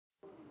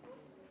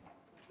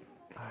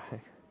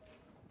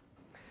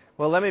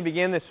Well, let me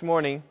begin this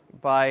morning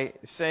by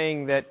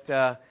saying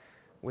that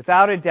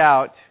without a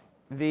doubt,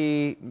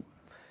 the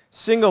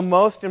single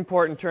most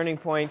important turning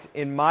point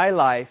in my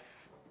life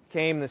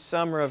came the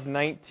summer of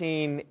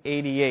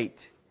 1988.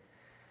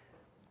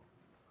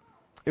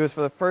 It was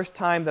for the first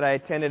time that I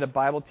attended a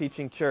Bible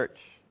teaching church.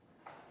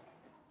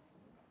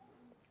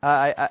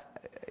 I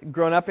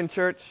grown up in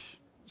church,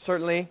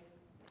 certainly,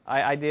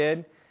 I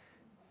did.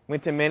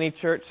 Went to many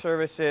church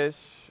services,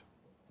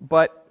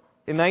 but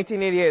in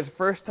 1988, it was the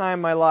first time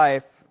in my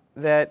life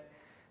that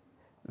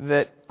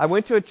I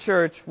went to a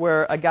church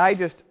where a guy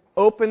just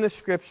opened the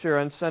Scripture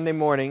on Sunday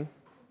morning.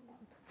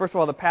 First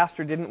of all, the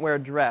pastor didn't wear a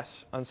dress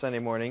on Sunday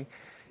morning,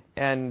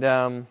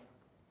 and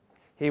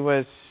he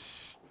was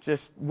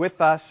just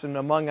with us and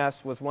among us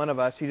was one of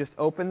us. He just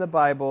opened the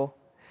Bible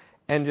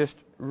and just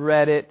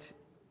read it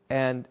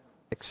and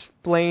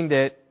explained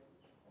it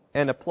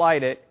and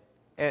applied it,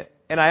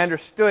 and I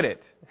understood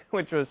it,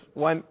 which was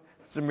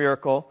a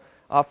miracle.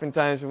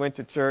 Oftentimes we went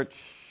to church,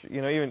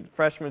 even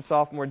freshman,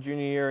 sophomore,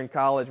 junior year in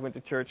college, went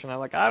to church, and I'm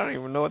like, I don't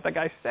even know what that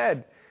guy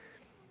said.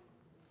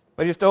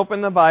 But he just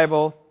opened the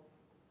Bible,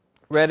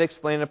 read,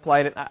 explained,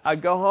 applied it.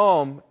 I'd go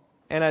home,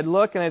 and I'd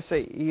look, and I'd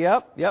say,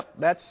 yep,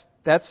 that's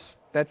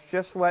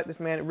just what this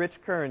man, Rich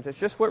Kearns, that's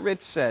just what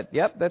Rich said.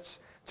 Yep, it's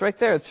right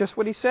there. It's just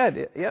what he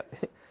said. Yep,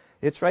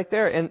 it's right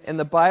there. And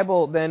the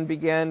Bible then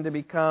began to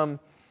become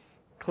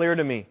clear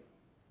to me.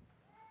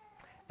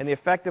 And the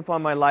effect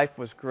upon my life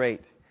was great.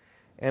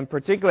 And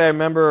particularly, I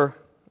remember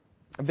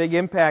a big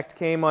impact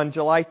came on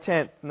July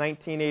 10th,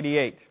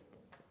 1988.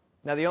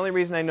 Now, the only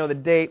reason I know the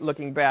date,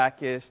 looking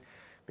back, is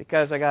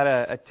because I got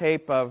a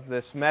tape of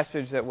this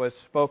message that was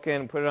spoken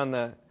and put it on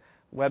the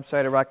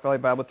website at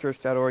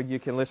rockvalleybiblechurch.org. You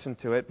can listen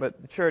to it. But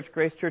the church,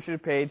 Grace Church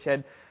of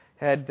DuPage,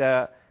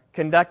 had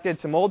conducted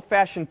some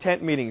old-fashioned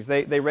tent meetings.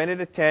 They rented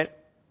a tent,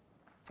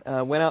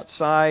 went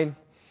outside,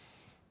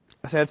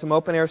 had some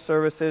open-air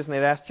services, and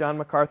they'd asked John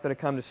MacArthur to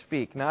come to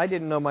speak. Now, I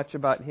didn't know much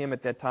about him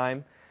at that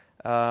time.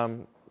 I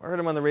heard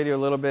him on the radio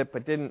a little bit,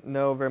 but didn't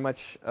know very much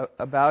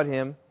about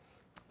him.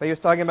 But he was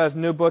talking about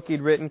his new book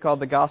he'd written called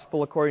The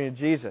Gospel According to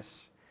Jesus.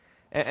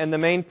 And the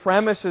main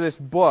premise of this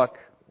book,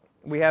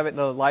 we have it in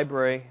the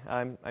library,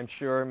 I'm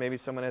sure. Maybe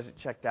someone has it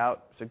checked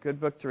out. It's a good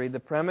book to read. The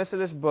premise of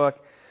this book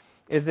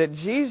is that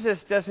Jesus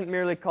doesn't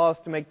merely call us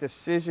to make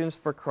decisions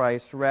for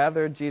Christ.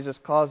 Rather, Jesus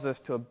calls us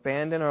to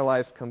abandon our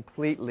lives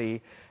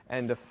completely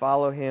and to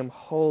follow Him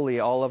wholly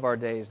all of our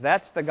days.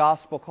 That's the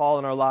gospel call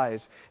in our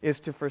lives, is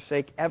to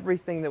forsake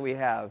everything that we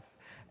have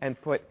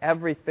and put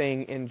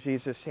everything in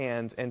Jesus'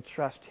 hands and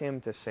trust Him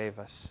to save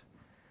us.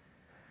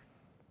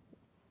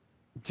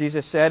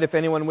 Jesus said, if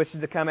anyone wishes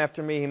to come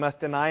after me, he must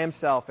deny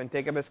himself and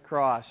take up his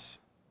cross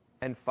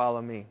and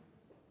follow me.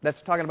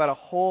 That's talking about a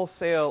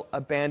wholesale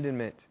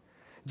abandonment.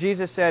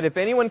 Jesus said, if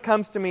anyone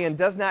comes to me and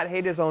does not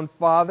hate his own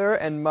father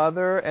and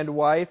mother and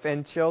wife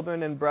and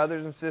children and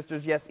brothers and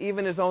sisters, yes,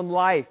 even his own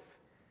life,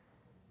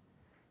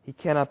 he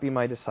cannot be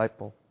my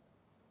disciple.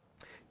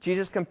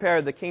 Jesus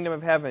compared the kingdom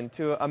of heaven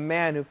to a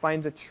man who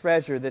finds a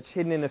treasure that's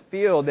hidden in a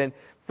field, and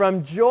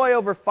from joy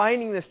over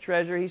finding this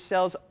treasure, he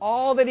sells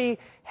all that he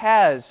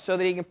has so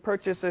that he can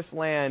purchase this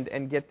land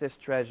and get this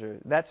treasure.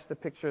 That's the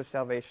picture of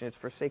salvation. It's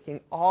forsaking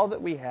all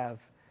that we have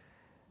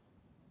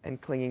and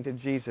clinging to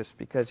Jesus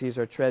because He's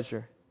our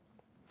treasure.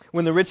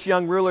 When the rich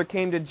young ruler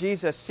came to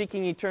Jesus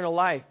seeking eternal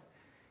life,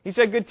 he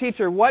said, good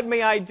teacher, what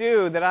may I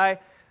do that I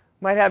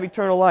might have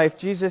eternal life?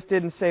 Jesus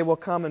didn't say, well,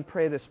 come and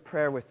pray this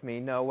prayer with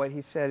me. No, what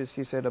He said is,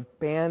 He said,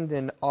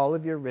 abandon all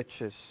of your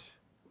riches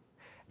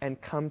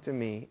and come to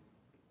me.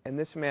 And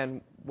this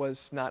man was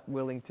not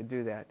willing to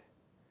do that.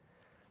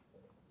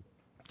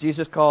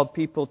 Jesus called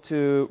people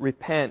to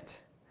repent.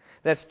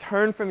 That's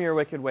turn from your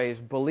wicked ways,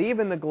 believe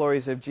in the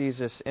glories of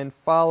Jesus, and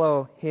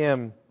follow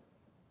Him.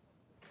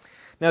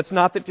 Now, it's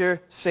not that you're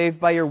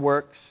saved by your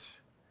works.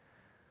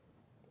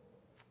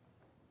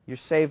 You're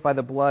saved by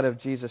the blood of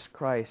Jesus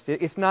Christ.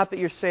 It's not that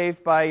you're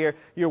saved by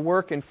your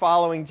work in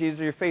following Jesus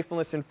or your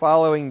faithfulness in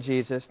following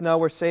Jesus. No,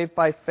 we're saved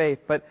by faith.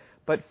 But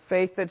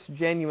faith that's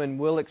genuine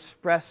will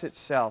express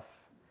itself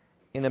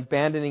in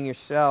abandoning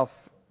yourself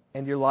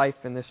and your life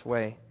in this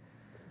way.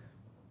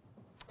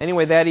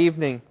 Anyway, that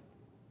evening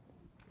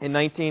in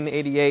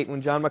 1988,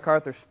 when John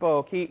MacArthur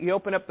spoke, he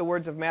opened up the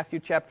words of Matthew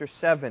chapter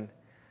 7.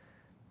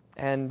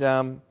 And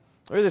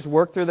we'll just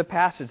work through the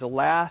passage, the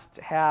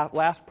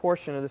last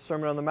portion of the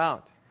Sermon on the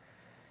Mount.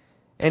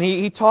 And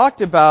he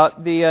talked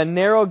about the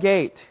narrow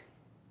gate.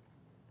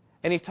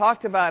 And he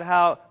talked about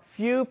how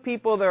few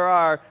people there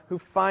are who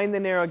find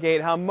the narrow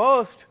gate, how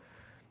most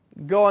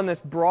go on this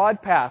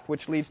broad path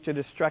which leads to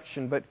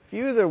destruction, but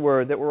few there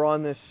were that were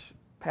on this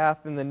path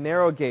and the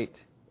narrow gate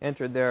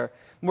entered there.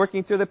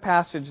 Working through the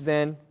passage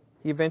then,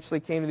 he eventually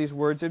came to these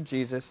words of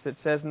Jesus that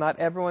says, not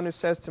everyone who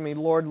says to me,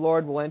 Lord,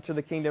 Lord, will enter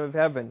the kingdom of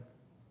heaven,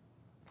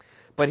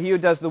 but he who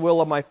does the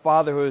will of my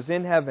Father who is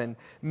in heaven.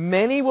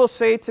 Many will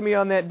say to me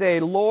on that day,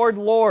 Lord,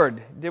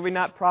 Lord, did we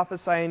not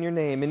prophesy in your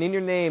name, and in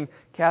your name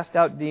cast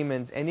out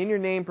demons, and in your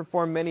name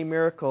perform many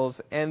miracles?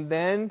 And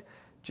then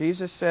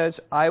Jesus says,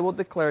 I will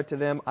declare to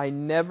them, I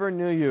never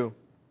knew you.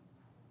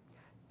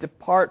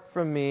 depart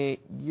from me,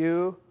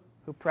 you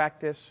who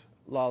practice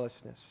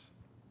lawlessness."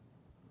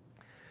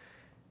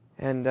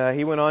 And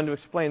he went on to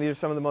explain these are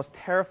some of the most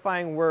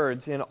terrifying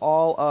words in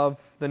all of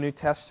the New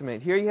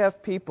Testament. Here you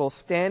have people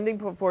standing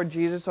before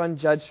Jesus on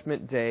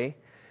Judgment Day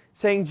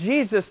saying,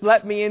 "Jesus,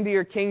 let me into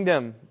your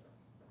kingdom,"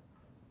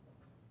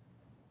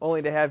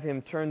 only to have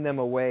him turn them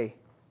away.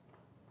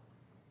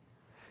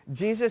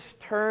 Jesus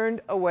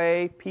turned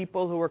away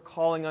people who were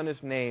calling on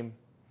his name.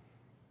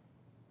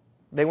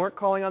 They weren't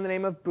calling on the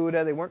name of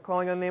Buddha. They weren't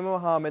calling on the name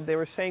of Muhammad. They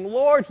were saying,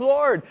 "Lord,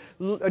 Lord,"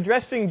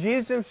 addressing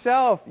Jesus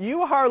himself.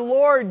 "You are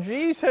Lord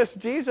Jesus.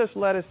 Jesus,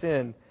 let us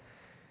in."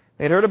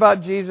 They'd heard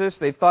about Jesus.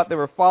 They thought they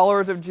were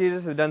followers of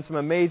Jesus. They'd done some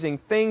amazing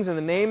things in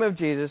the name of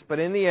Jesus. But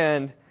in the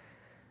end,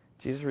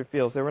 Jesus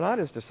reveals they were not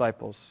his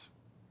disciples.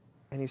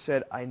 And he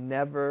said, "I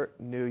never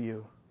knew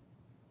you."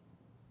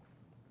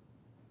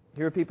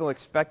 Here are people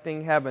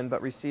expecting heaven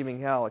but receiving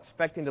hell,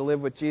 expecting to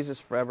live with Jesus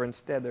forever.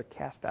 Instead, they're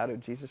cast out of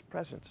Jesus'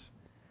 presence.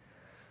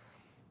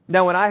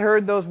 Now, when I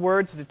heard those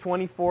words as a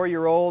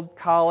 24-year-old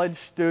college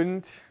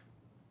student,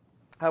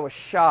 I was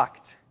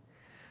shocked.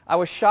 I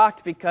was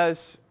shocked because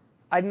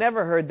I'd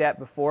never heard that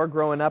before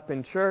growing up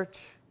in church.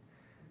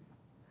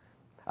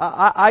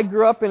 I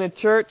grew up in a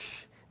church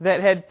that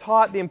had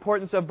taught the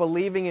importance of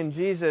believing in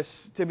Jesus,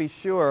 to be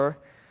sure,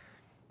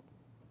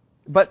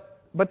 but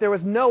there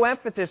was no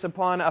emphasis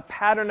upon a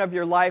pattern of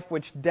your life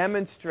which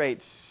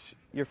demonstrates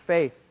your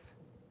faith.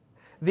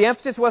 The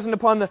emphasis wasn't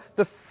upon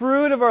the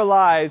fruit of our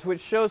lives,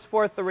 which shows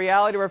forth the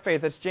reality of our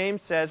faith. As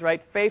James says,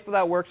 right, faith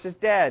without works is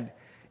dead.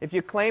 If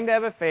you claim to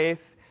have a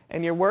faith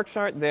and your works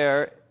aren't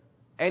there,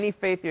 any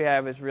faith you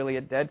have is really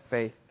a dead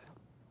faith.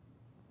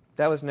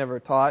 That was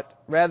never taught.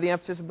 Rather, the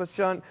emphasis was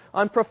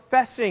on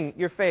professing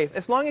your faith.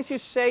 As long as you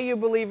say you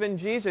believe in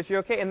Jesus,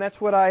 you're okay. And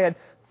that's what I had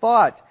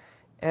thought.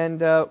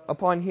 And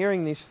upon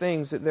hearing these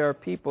things, that there are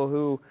people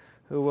who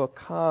will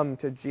come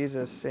to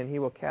Jesus and he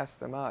will cast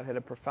them out, had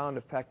a profound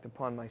effect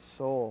upon my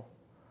soul.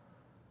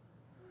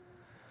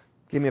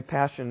 Give me a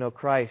passion to know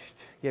Christ.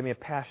 Give me a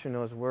passion to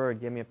know his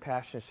word. Give me a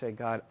passion to say,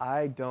 "God,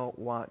 I don't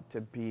want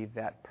to be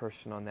that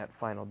person on that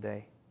final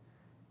day."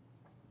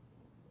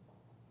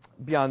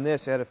 Beyond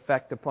this, it had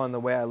effect upon the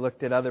way I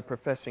looked at other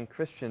professing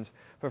Christians.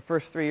 For the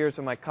first 3 years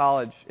of my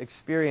college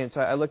experience,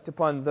 I looked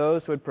upon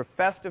those who had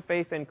professed a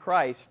faith in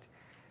Christ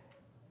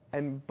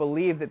and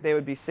believed that they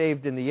would be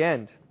saved in the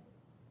end,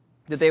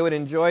 that they would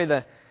enjoy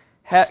the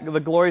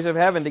glories of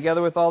heaven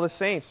together with all the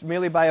saints,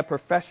 merely by a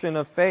profession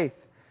of faith.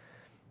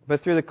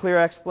 But through the clear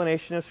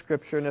explanation of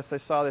Scripture, and as I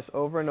saw this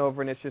over and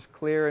over, and it's just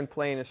clear and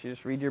plain as you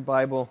just read your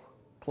Bible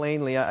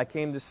plainly, I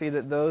came to see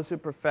that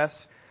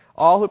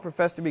all who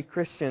profess to be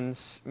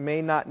Christians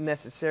may not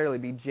necessarily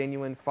be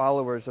genuine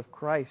followers of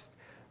Christ,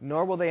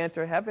 nor will they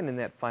enter heaven in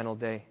that final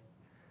day.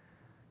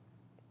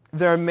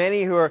 There are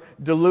many who are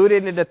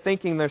deluded into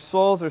thinking their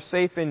souls are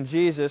safe in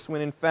Jesus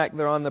when in fact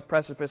they're on the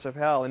precipice of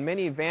hell. And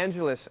many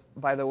evangelists,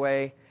 by the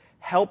way,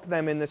 help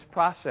them in this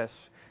process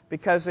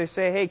because they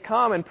say, "Hey,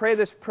 come and pray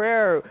this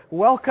prayer.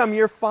 Welcome,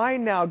 you're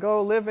fine now.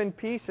 Go live in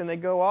peace." And they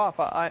go off.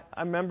 I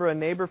remember a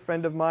neighbor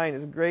friend of mine,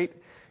 is a great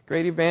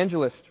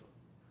evangelist,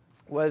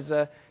 was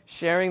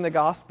sharing the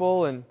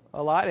gospel and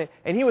a lot.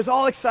 And he was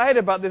all excited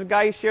about this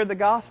guy he shared the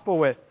gospel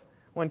with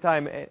one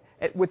time,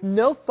 with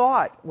no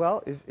thought,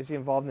 well, is he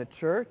involved in the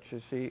church?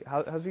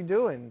 How's he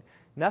doing?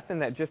 Nothing,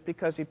 that just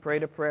because he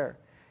prayed a prayer.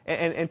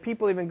 And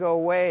people even go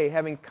away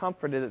having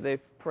comforted that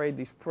they've prayed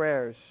these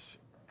prayers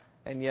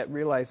and yet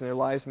realizing their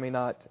lives may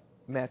not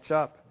match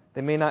up.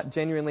 They may not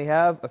genuinely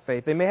have a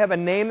faith. They may have a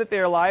name that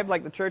they're alive,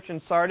 like the church in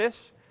Sardis,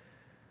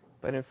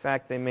 but in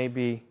fact they may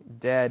be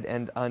dead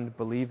and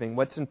unbelieving.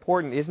 What's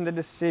important isn't a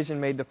decision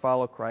made to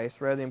follow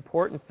Christ. Rather, the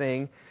important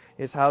thing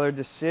is how their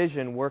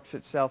decision works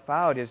itself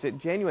out. Is it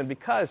genuine?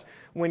 Because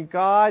when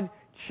God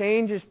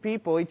changes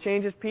people, he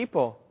changes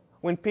people.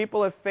 When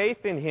people have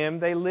faith in him,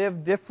 they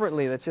live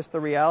differently. That's just the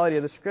reality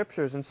of the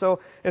Scriptures. And so,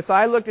 as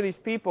I looked at these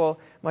people,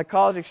 my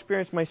college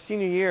experience, my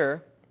senior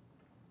year,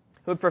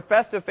 who had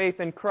professed a faith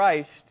in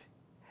Christ,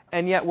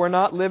 and yet were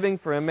not living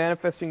for him,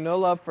 manifesting no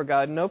love for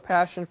God, no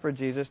passion for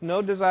Jesus,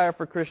 no desire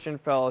for Christian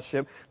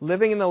fellowship,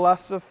 living in the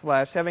lusts of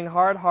flesh, having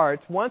hard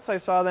hearts. Once I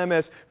saw them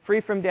as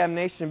free from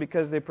damnation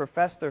because they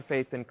professed their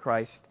faith in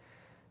Christ.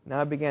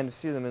 Now I began to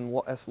see them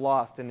as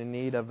lost and in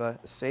need of a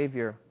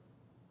Savior.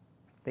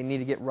 They need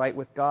to get right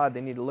with God. They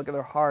need to look at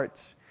their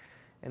hearts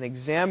and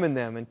examine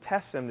them and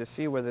test them to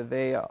see whether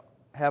they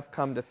have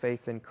come to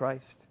faith in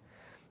Christ.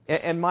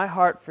 And my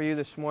heart for you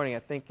this morning, I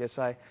think, as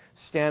I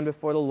stand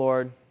before the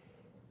Lord,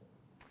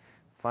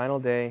 final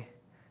day,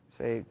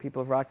 say,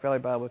 people of Rock Valley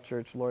Bible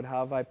Church, Lord, how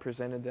have I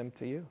presented them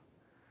to you?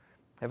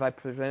 Have I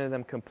presented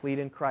them complete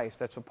in Christ?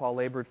 That's what Paul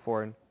labored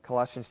for in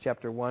Colossians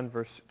chapter 1,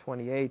 verse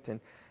 28.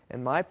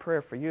 And my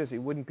prayer for you is that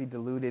you wouldn't be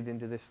deluded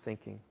into this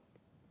thinking.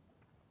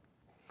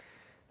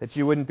 That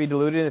you wouldn't be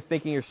deluded into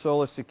thinking your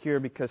soul is secure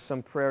because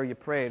some prayer you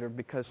prayed or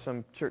because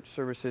some church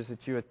services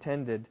that you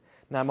attended.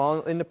 Now, I'm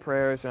all into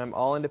prayers, and I'm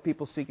all into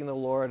people seeking the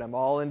Lord. I'm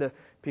all into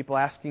people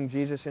asking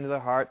Jesus into their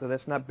heart, though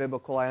that's not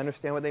biblical. I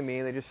understand what they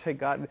mean. They just say,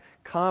 God,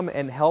 come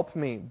and help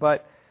me.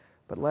 But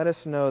but let us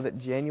know that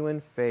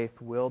genuine faith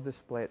will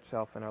display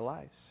itself in our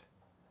lives.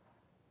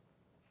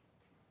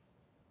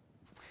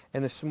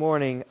 And this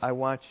morning, I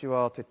want you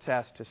all to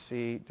test to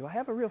see, do I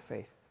have a real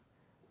faith?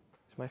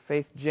 Is my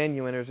faith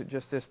genuine, or is it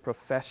just this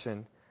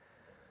profession?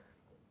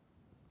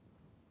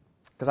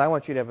 Because I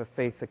want you to have a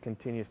faith that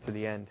continues to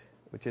the end,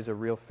 which is a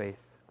real faith.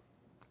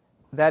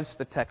 That's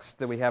the text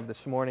that we have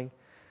this morning.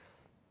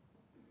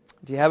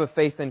 Do you have a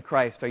faith in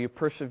Christ? Are you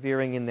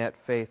persevering in that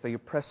faith? Are you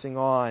pressing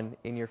on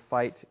in your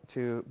fight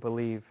to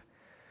believe?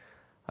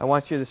 I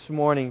want you this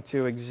morning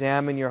to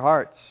examine your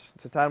hearts.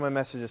 It's the title of my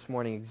message this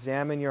morning,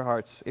 Examine Your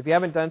Hearts. If you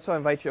haven't done so, I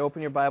invite you to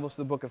open your Bibles to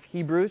the book of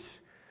Hebrews.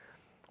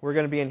 We're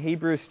going to be in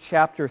Hebrews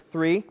chapter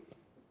 3.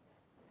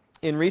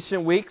 In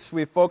recent weeks,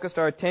 we've focused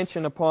our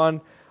attention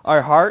upon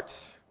our hearts,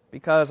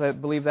 because I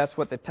believe that's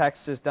what the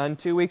text has done.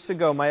 2 weeks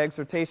ago, my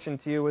exhortation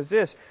to you was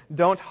this: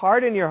 don't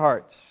harden your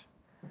hearts.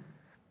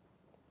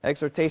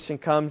 Exhortation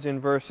comes in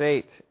verse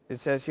 8.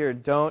 It says here,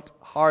 don't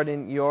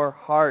harden your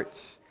hearts.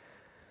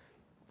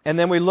 And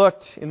then we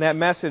looked in that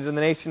message in the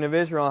nation of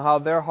Israel how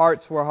their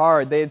hearts were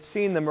hard. They had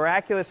seen the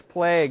miraculous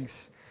plagues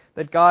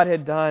that God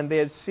had done. They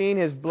had seen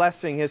His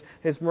blessing,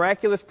 His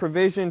miraculous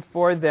provision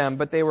for them,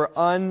 but they were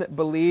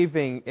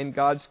unbelieving in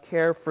God's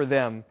care for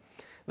them.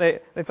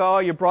 They thought, oh,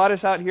 you brought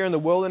us out here in the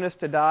wilderness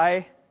to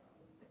die.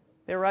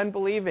 They were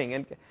unbelieving,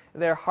 and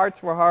their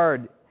hearts were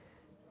hard.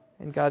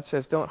 And God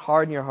says, don't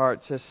harden your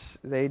hearts as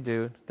they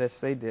do. This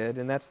they did.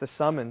 And that's the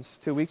summons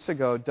 2 weeks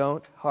ago.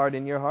 Don't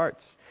harden your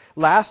hearts.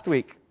 Last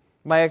week,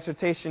 my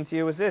exhortation to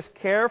you was this: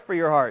 care for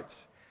your hearts.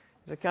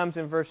 As it comes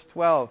in verse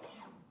 12.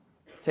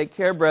 Take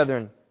care,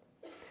 brethren,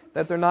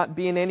 that there not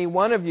be in any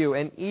one of you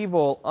an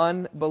evil,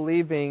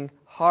 unbelieving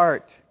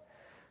heart.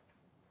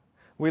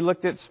 We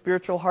looked at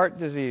spiritual heart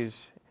disease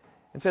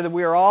and said that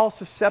we are all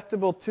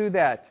susceptible to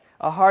that.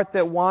 A heart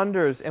that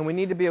wanders, and we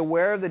need to be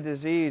aware of the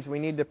disease. We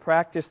need to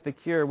practice the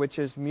cure, which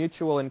is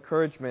mutual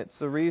encouragement. It's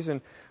the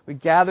reason we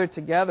gather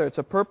together. It's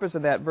a purpose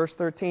of that. Verse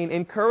 13,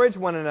 encourage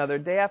one another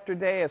day after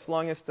day, as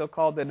long as still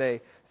called today.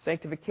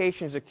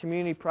 Sanctification is a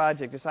community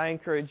project, as I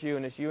encourage you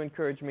and as you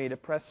encourage me to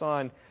press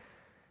on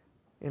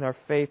in our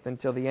faith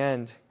until the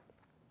end.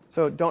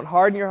 So don't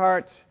harden your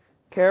hearts,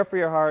 care for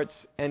your hearts,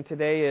 and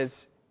today is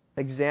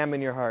examine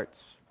your hearts.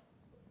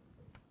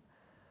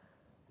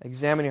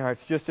 Examine your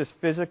hearts. Just as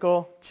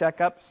physical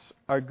checkups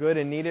are good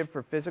and needed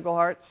for physical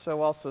hearts,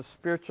 so also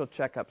spiritual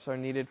checkups are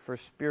needed for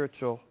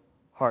spiritual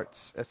hearts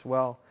as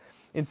well.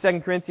 In 2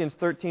 Corinthians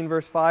 13,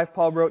 verse 5,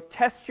 Paul wrote,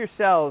 test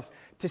yourselves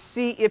to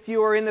see if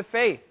you are in the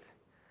faith.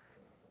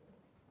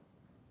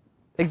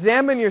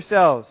 Examine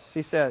yourselves,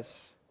 he says.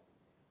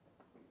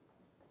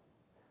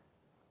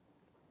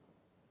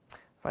 I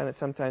find that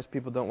sometimes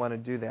people don't want to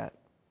do that.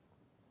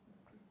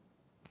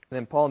 And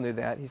then Paul knew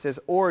that. He says,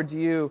 or do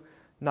you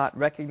not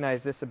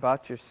recognize this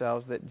about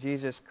yourselves, that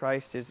Jesus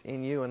Christ is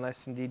in you, unless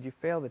indeed you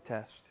fail the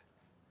test?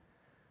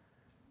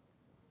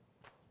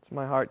 It's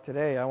my heart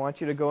today. I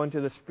want you to go into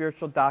the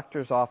spiritual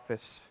doctor's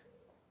office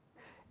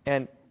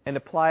and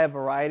apply a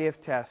variety of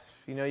tests.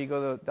 You know, you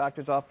go to the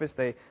doctor's office,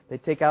 they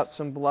take out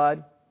some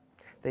blood,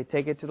 they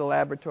take it to the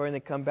laboratory, and they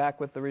come back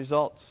with the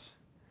results.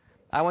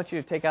 I want you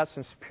to take out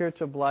some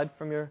spiritual blood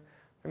from your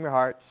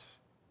hearts,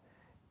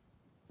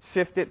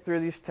 sift it through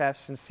these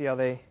tests, and see how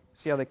they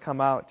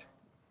come out.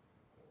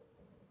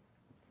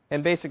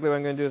 And basically what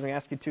I'm going to do is I'm going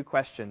to ask you two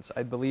questions.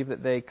 I believe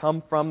that they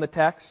come from the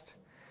text.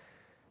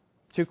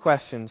 Two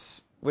questions,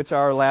 which are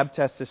our lab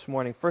test this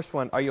morning. First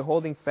one, are you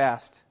holding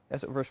fast?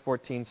 That's what verse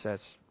 14 says.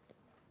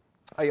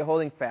 Are you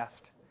holding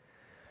fast?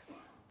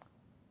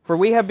 For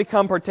we have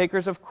become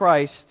partakers of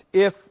Christ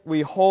if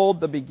we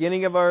hold the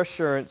beginning of our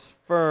assurance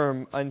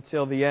firm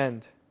until the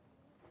end.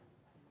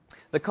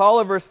 The call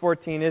of verse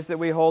 14 is that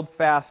we hold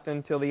fast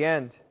until the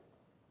end.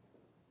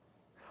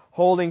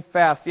 Holding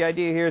fast. The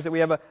idea here is that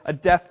we have a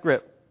death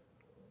grip.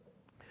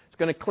 It's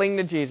going to cling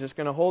to Jesus,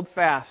 going to hold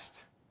fast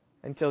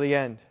until the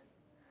end.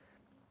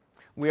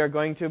 We are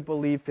going to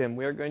believe Him.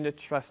 We are going to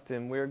trust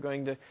Him. We are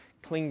going to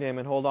cling to Him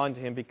and hold on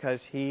to Him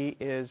because He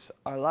is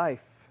our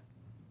life.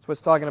 That's what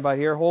it's talking about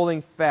here,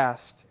 holding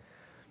fast.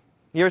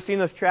 You ever seen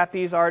those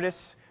trapeze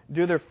artists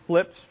do their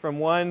flips from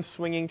one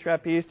swinging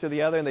trapeze to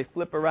the other, and they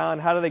flip around?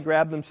 How do they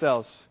grab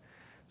themselves?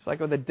 It's like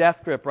with a death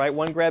grip, right?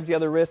 One grabs the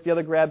other wrist, the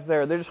other grabs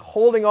there. They're just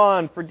holding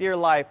on for dear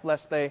life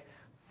lest they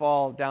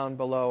fall down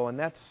below. And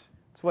that's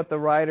what the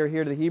writer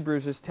here to the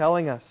Hebrews is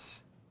telling us.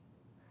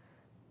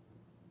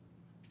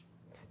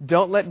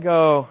 Don't let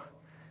go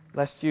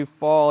lest you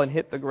fall and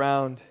hit the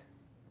ground.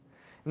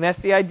 And that's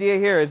the idea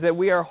here, is that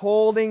we are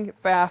holding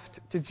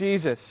fast to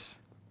Jesus.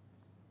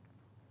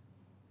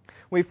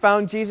 We've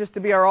found Jesus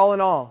to be our all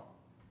in all.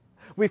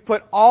 We've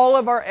put all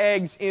of our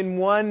eggs in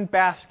one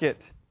basket.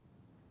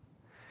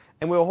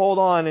 And we'll hold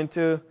on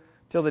until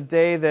the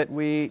day that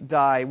we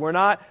die. We're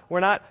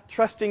not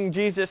trusting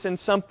Jesus in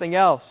something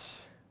else.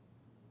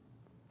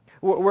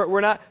 We're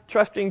not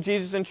trusting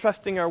Jesus and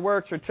trusting our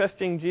works, or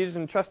trusting Jesus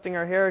and trusting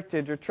our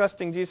heritage, or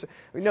trusting Jesus.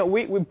 No,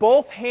 we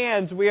both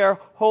hands we are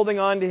holding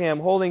on to Him,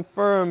 holding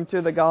firm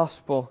to the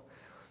gospel.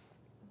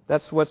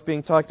 That's what's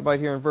being talked about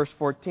here in verse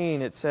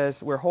 14. It says,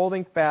 we're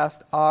holding fast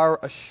our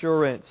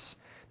assurance.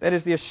 That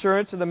is the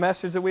assurance of the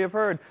message that we have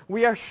heard.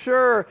 We are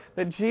sure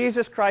that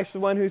Jesus Christ is the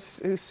one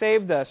who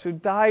saved us, who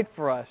died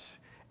for us.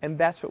 And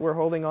that's what we're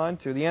holding on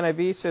to. The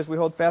NIV says we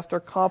hold fast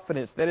our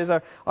confidence. That is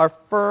our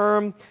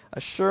firm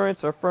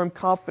assurance, our firm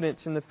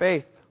confidence in the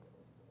faith.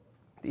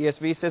 The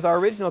ESV says our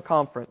original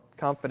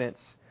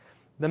confidence.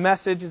 The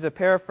Message, as a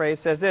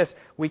paraphrase, says this: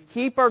 we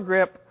keep our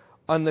grip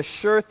on the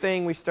sure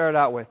thing we start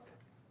out with.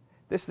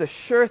 This is the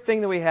sure thing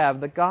that we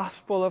have, the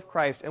gospel of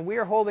Christ. And we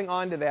are holding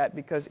on to that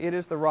because it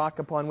is the rock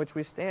upon which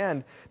we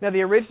stand. Now,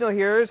 the original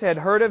hearers had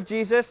heard of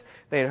Jesus.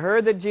 They had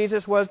heard that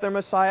Jesus was their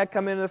Messiah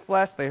come into the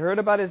flesh. They heard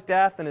about His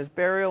death and His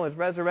burial, His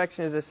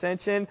resurrection, His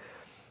ascension.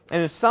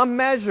 And in some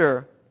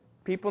measure,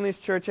 people in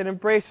this church had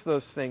embraced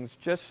those things,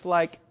 just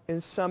like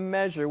in some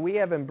measure we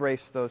have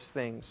embraced those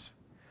things.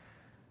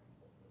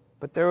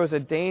 But there was a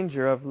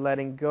danger of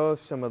letting go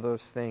of some of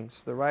those things.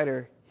 The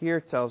writer here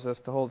tells us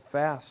to hold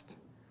fast.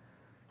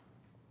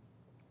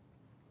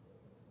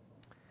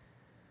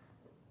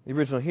 The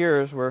original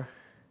hearers were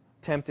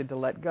tempted to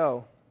let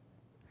go.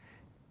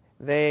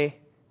 They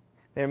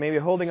were maybe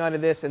holding on to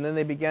this, and then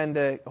they began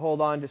to hold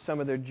on to some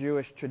of their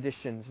Jewish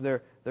traditions,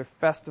 their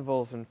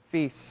festivals and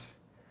feasts.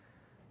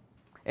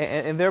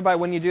 And thereby,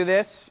 when you do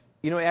this,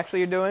 you know what actually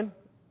you're doing?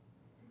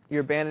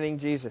 You're abandoning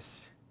Jesus.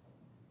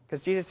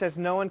 Because Jesus says,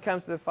 no one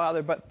comes to the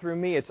Father but through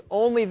me. It's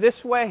only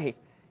this way.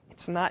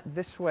 It's not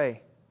this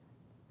way.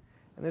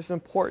 And there's an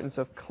importance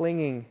of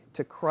clinging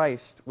to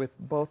Christ with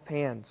both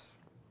hands.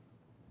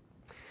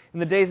 In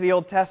the days of the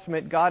Old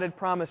Testament, God had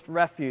promised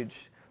refuge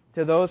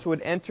to those who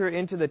would enter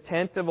into the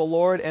tent of the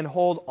Lord and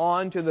hold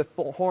on to the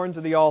horns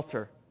of the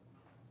altar.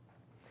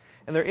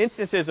 And there are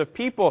instances of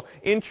people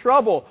in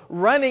trouble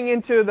running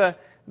into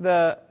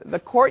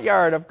the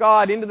courtyard of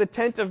God, into the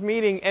tent of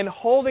meeting, and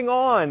holding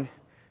on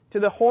to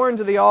the horns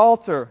of the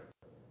altar.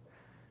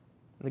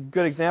 And a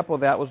good example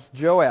of that was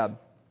Joab.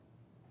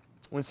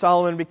 When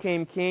Solomon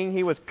became king,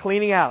 he was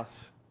cleaning house.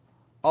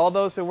 All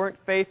those who weren't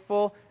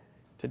faithful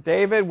to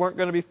David, weren't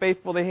going to be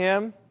faithful to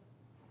him,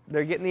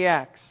 they're getting the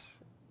axe.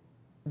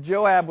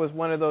 Joab was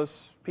one of those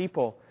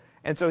people.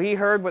 And so he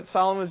heard what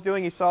Solomon was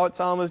doing, he saw what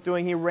Solomon was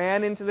doing, he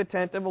ran into the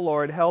tent of the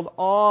Lord, held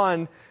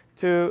on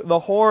to the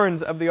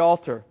horns of the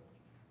altar,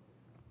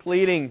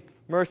 pleading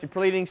mercy,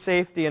 pleading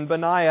safety. And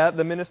Benaiah,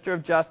 the minister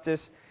of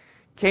justice,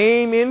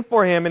 came in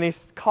for him, and he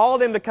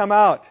called him to come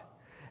out.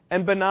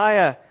 And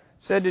Benaiah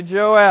said to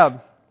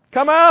Joab,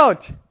 "Come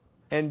out!"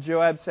 And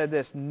Joab said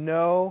this,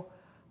 "No,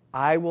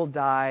 I will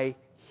die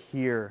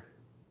here,"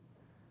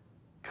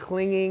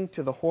 clinging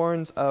to the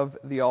horns of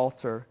the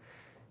altar.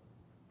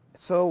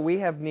 So we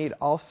have need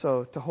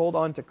also to hold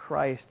on to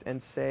Christ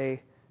and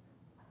say,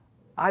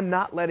 I'm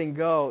not letting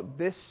go.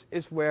 This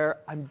is where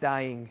I'm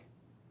dying.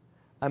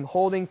 I'm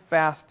holding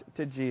fast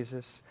to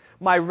Jesus.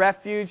 My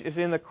refuge is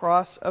in the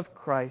cross of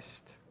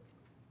Christ.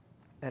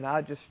 And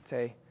I'll just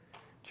say,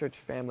 church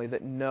family,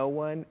 that no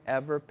one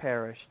ever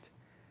perished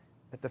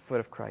at the foot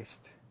of Christ.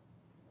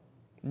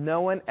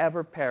 No one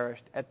ever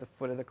perished at the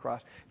foot of the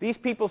cross. These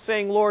people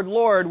saying, Lord,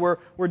 Lord,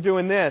 we're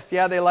doing this.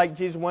 Yeah, they liked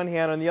Jesus one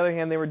hand. On the other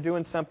hand, they were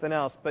doing something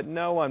else. But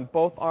no one,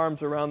 both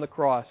arms around the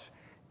cross,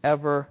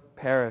 ever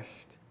perished.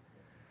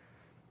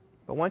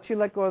 But once you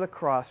let go of the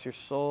cross, your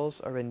souls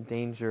are in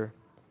danger.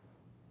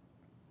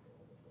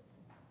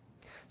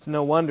 It's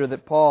no wonder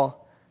that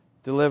Paul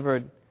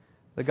delivered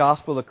the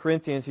gospel of the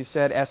Corinthians, he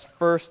said, as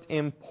first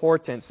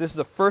importance. This is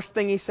the first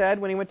thing he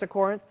said when he went to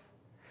Corinth.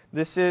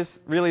 This is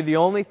really the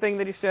only thing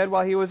that he said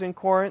while he was in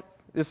Corinth.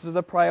 This is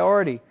the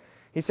priority.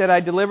 He said,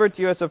 I delivered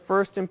to you as of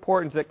first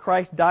importance that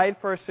Christ died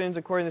for our sins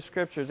according to the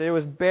Scriptures. That He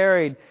was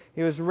buried.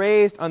 He was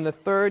raised on the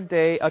third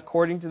day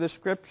according to the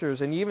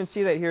Scriptures. And you even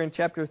see that here in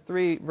chapter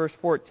 3, verse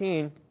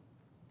 14.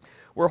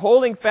 We're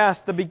holding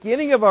fast the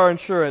beginning of our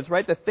assurance,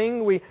 right? The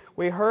thing we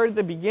heard at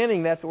the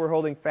beginning, that's what we're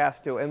holding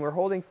fast to. And we're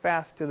holding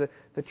fast to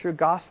the true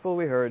gospel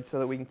we heard so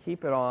that we can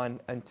keep it on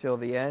until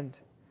the end.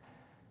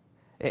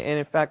 And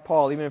in fact,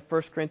 Paul, even in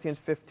 1 Corinthians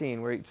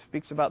 15, where he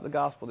speaks about the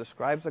gospel,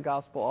 describes the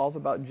gospel, all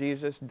about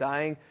Jesus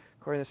dying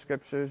according to the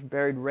Scriptures,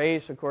 buried,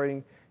 raised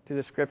according to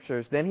the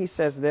Scriptures. Then he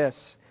says this,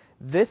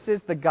 this is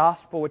the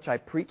gospel which I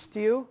preached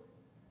to you,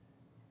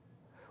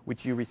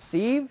 which you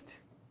received,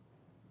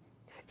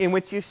 in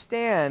which you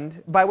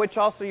stand, by which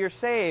also you're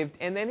saved.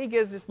 And then he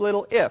gives this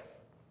little if.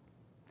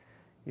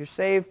 You're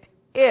saved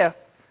if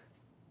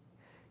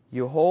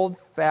you hold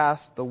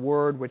fast the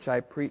word which I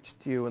preached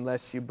to you,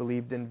 unless you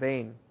believed in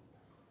vain.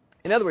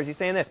 In other words, he's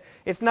saying this.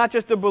 It's not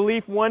just a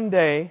belief one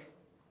day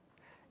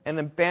and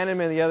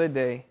abandonment the other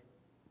day.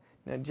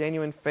 Now,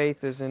 genuine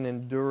faith is an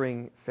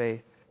enduring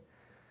faith.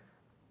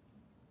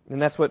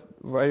 And that's what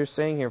the writer's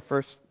saying here,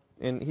 first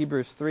in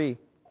Hebrews 3.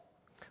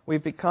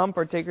 We've become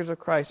partakers of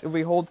Christ if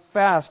we hold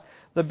fast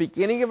the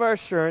beginning of our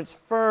assurance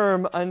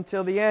firm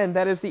until the end.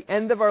 That is the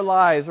end of our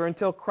lives, or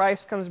until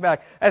Christ comes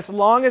back. As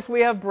long as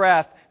we have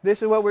breath,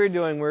 this is what we're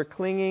doing. We're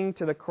clinging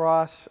to the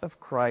cross of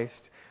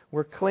Christ.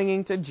 We're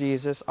clinging to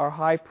Jesus, our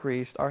high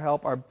priest, our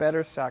help, our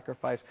better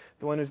sacrifice,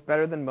 the one who's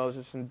better than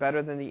Moses and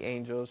better than the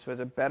angels, who has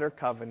a better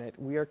covenant.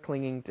 We are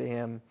clinging to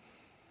Him.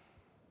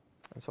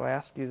 And so I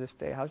ask you this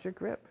day, how's your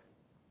grip?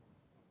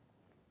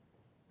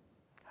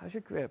 How's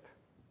your grip?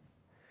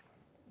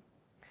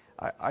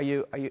 Are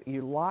you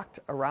locked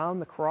around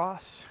the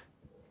cross,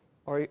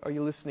 or are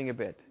you loosening a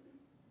bit?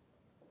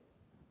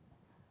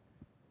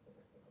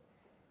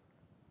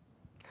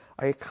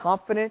 Are you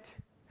confident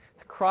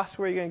the cross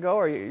where you're going to go,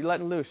 or are you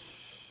letting loose?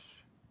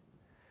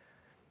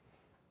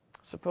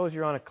 Suppose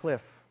you're on a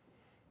cliff.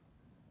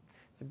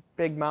 It's a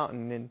big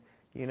mountain, and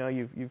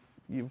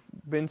you've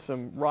been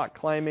some rock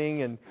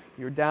climbing, and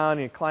you're down and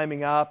you're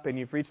climbing up, and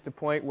you've reached a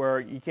point where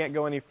you can't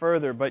go any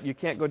further, but you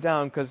can't go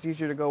down because it's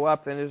easier to go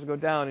up than it is to go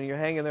down, and you're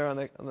hanging there on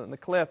the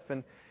cliff,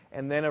 and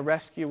then a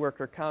rescue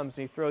worker comes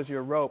and he throws you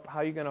a rope. How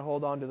are you going to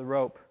hold on to the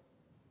rope?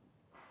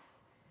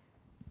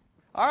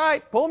 All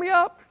right, pull me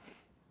up.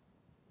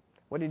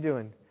 What are you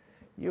doing?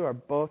 You are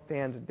both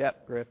hands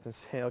depth gripped and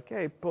say,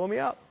 okay, pull me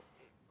up.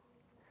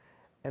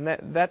 And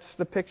that's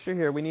the picture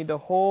here. We need to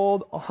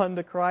hold on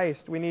to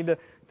Christ. We need to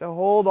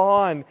hold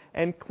on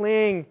and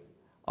cling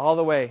all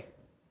the way.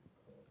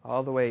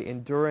 All the way.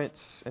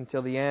 Endurance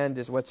until the end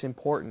is what's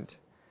important.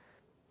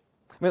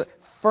 I mean,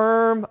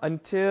 firm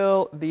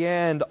until the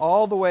end,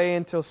 all the way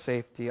until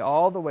safety,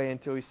 all the way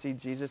until we see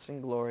Jesus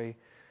in glory.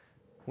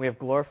 We have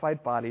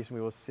glorified bodies and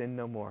we will sin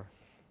no more.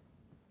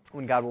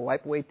 When God will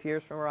wipe away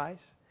tears from our eyes,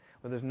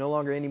 when there's no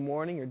longer any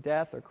mourning or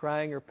death or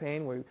crying or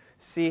pain, we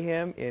see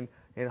Him in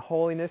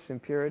holiness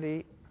and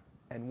purity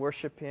and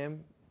worship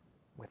Him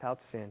without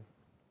sin.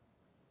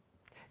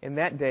 In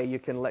that day, you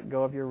can let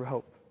go of your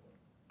rope.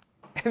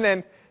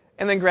 And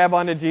then grab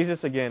onto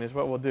Jesus again is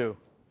what we'll do.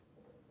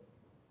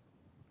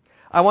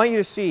 I want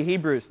you to see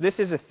Hebrews. This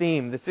is a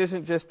theme. This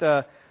isn't just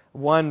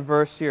one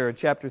verse here,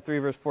 chapter 3,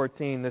 verse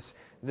 14.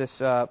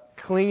 This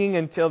clinging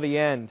until the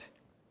end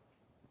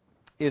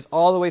is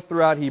all the way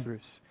throughout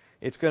Hebrews.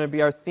 It's going to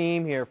be our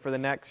theme here for the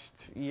next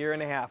year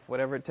and a half,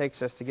 whatever it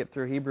takes us to get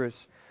through Hebrews.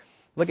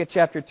 Look at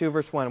chapter 2,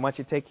 verse 1. I want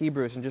you to take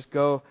Hebrews and just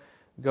go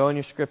in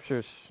your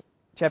scriptures.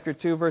 Chapter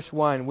 2, verse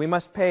 1. We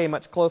must pay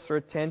much closer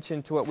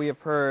attention to what we have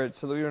heard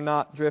so that we do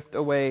not drift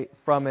away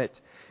from it.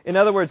 In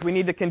other words, we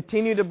need to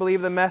continue to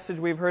believe the message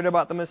we've heard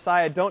about the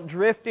Messiah. Don't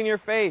drift in your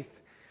faith.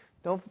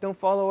 Don't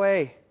fall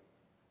away.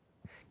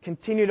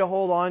 Continue to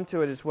hold on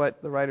to it is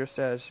what the writer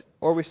says.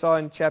 Or we saw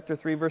in chapter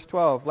 3, verse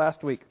 12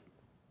 last week.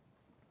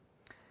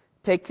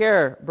 Take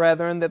care,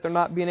 brethren, that there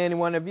not be in any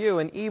one of you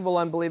an evil,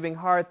 unbelieving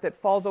heart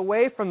that falls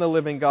away from the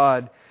living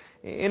God.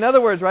 In other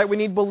words, right, we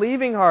need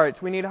believing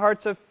hearts. We need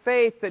hearts of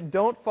faith that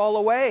don't fall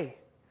away,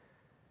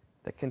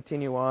 that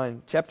continue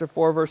on. Chapter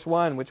 4, verse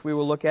 1, which we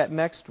will look at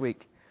next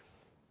week.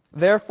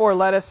 Therefore,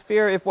 let us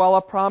fear if while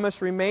a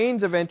promise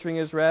remains of entering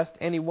His rest,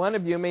 any one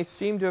of you may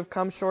seem to have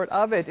come short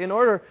of it. In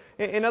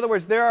other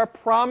words, there are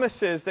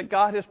promises that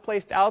God has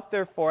placed out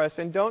there for us,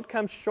 and don't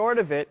come short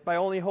of it by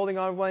only holding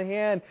on with one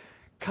hand.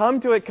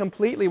 Come to it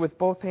completely with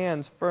both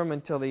hands firm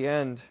until the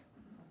end.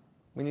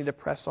 We need to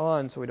press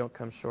on so we don't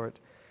come short.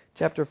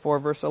 Chapter 4,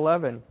 verse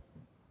 11.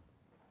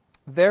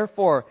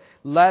 Therefore,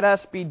 let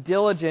us be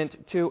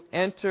diligent to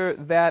enter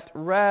that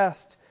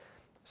rest,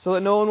 so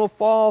that no one will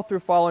fall through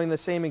following the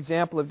same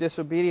example of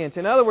disobedience.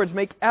 In other words,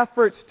 make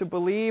efforts to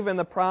believe in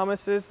the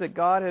promises that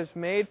God has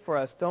made for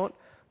us. Don't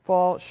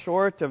fall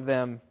short of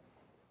them.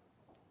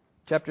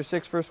 Chapter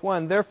 6, verse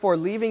 1. Therefore,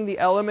 leaving the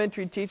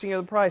elementary teaching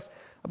of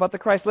the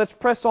Christ, let's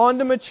press on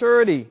to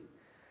maturity,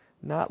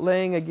 not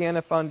laying again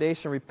a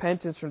foundation of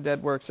repentance from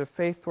dead works, of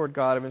faith toward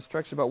God, of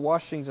instruction about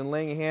washings and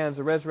laying hands,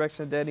 the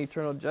resurrection of the dead, and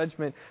eternal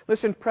judgment.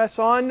 Listen, press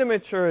on to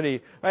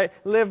maturity. Right?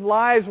 Live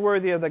lives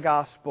worthy of the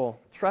gospel.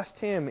 Trust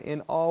Him in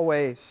all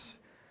ways.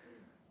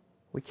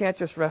 We can't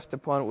just rest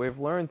upon what we've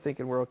learned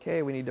thinking we're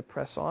okay. We need to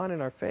press on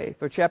in our faith.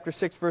 Or chapter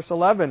 6, verse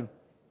 11.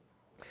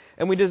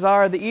 And we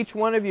desire that each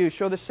one of you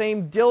show the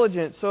same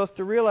diligence so as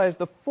to realize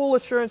the full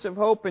assurance of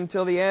hope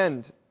until the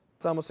end.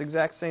 It's almost the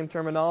exact same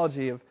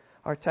terminology of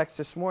our text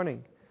this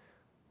morning.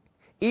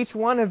 Each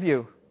one of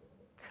you,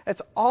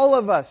 that's all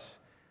of us,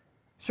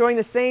 showing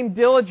the same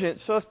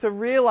diligence so as to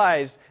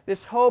realize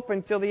this hope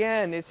until the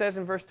end. It says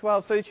in verse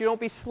 12, so that you don't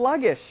be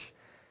sluggish,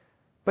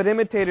 but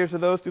imitators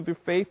of those who through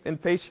faith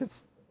and patience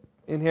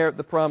inherit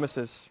the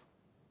promises.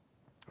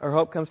 Our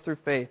hope comes through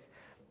faith.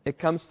 It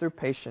comes through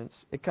patience.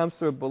 It comes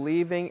through a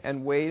believing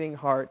and waiting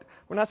heart.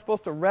 We're not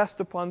supposed to rest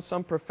upon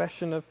some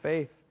profession of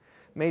faith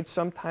made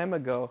some time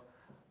ago.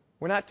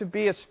 We're not to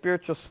be a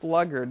spiritual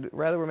sluggard.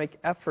 Rather, we make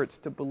efforts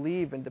to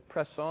believe and to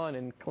press on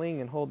and cling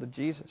and hold to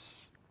Jesus.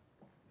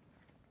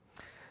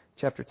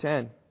 Chapter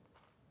 10,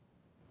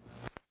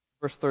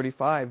 verse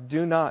 35.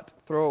 Do not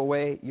throw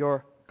away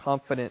your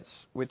confidence,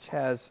 which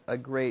has a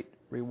great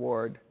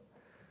reward.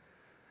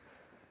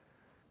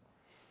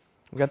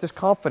 We've got this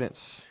confidence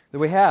that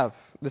we have,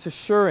 this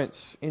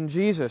assurance in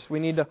Jesus. We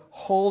need to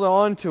hold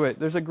on to it.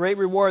 There's a great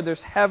reward.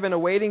 There's heaven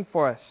awaiting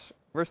for us.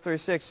 Verse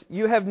 36.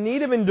 You have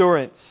need of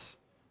endurance.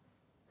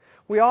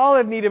 We all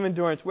have need of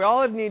endurance. We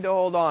all have need to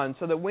hold on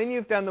so that when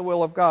you've done the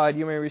will of God,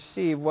 you may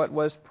receive what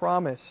was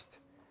promised.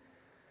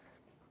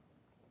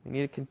 We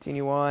need to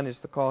continue on is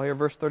the call here.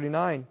 Verse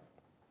 39.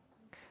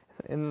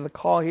 In the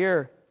call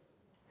here,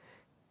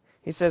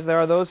 he says there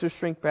are those who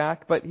shrink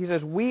back, but he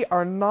says we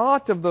are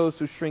not of those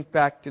who shrink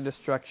back to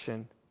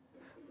destruction,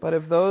 but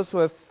of those who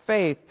have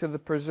faith to the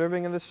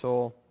preserving of the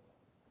soul.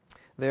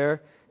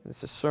 There, this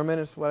is a sermon,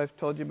 is what I've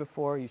told you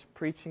before. He's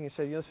preaching. He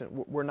said, listen,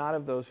 we're not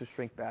of those who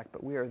shrink back,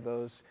 but we are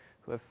those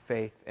who have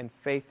faith, and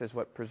faith is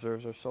what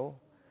preserves our soul.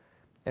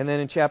 And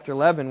then in chapter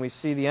 11, we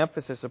see the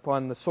emphasis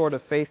upon the sort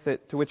of faith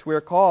to which we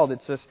are called.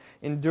 It's this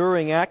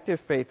enduring, active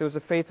faith. It was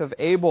the faith of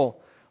Abel,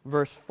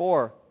 verse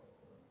 4,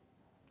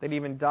 that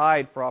even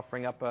died for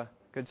offering up a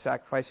good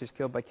sacrifice. He was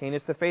killed by Cain.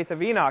 It's the faith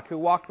of Enoch, who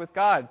walked with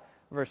God,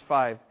 verse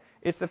 5.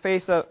 It's the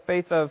faith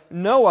of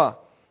Noah,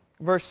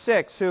 verse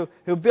 6,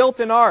 who built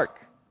an ark,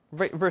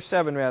 verse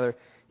 7 rather.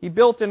 He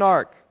built an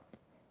ark,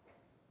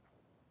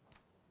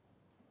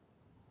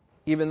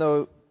 even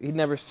though he'd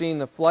never seen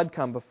the flood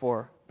come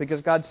before.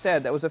 Because God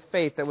said that was a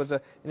faith, that was an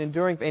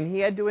enduring faith. And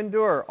he had to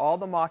endure all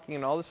the mocking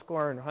and all the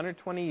scorn,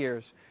 120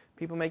 years,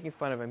 people making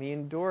fun of him. He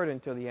endured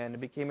until the end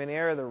and became an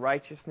heir of the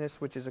righteousness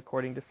which is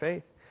according to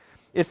faith.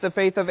 It's the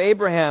faith of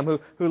Abraham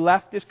who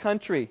left his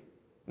country,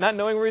 not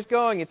knowing where he's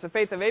going. It's the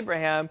faith of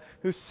Abraham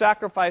who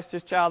sacrificed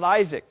his child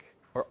Isaac,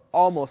 or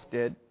almost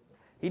did.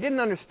 He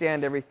didn't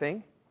understand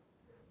everything,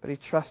 but he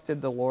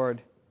trusted the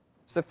Lord.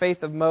 It's the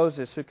faith of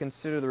Moses who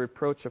considered the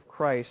reproach of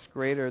Christ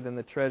greater than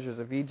the treasures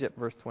of Egypt,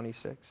 verse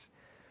 26.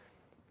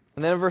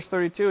 And then in verse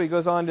 32, he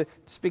goes on to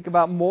speak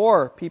about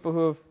more people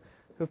who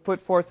have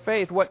put forth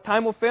faith. What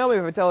time will fail me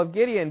if I tell of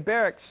Gideon,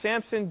 Barak,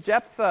 Samson,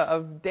 Jephthah,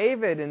 of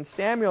David and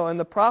Samuel and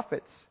the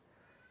prophets,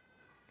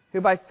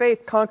 who by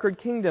faith conquered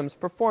kingdoms,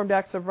 performed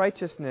acts of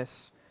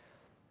righteousness,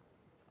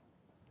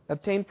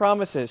 obtained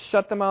promises,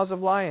 shut the mouths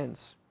of lions,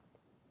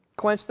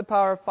 quenched the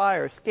power of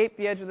fire, escaped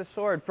the edge of the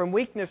sword, from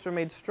weakness were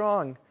made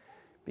strong,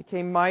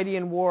 became mighty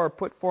in war,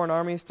 put foreign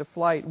armies to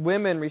flight.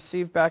 Women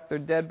received back their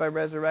dead by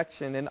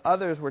resurrection, and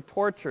others were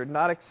tortured,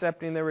 not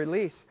accepting their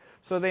release,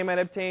 so they might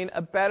obtain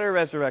a better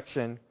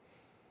resurrection.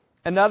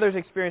 And others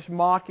experienced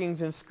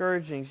mockings and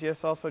scourgings, yes,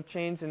 also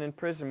chains and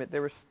imprisonment. They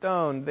were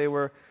stoned, they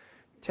were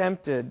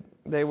tempted,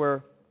 they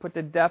were put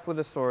to death with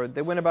a sword.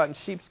 They went about in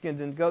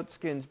sheepskins and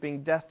goatskins,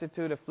 being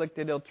destitute,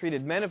 afflicted,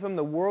 ill-treated. Men of whom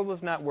the world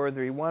was not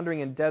worthy, wandering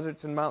in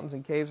deserts and mountains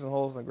and caves and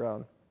holes in the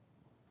ground.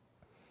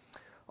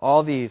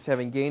 All these,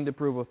 having gained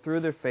approval through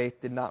their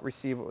faith, did not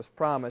receive what was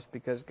promised,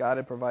 because God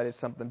had provided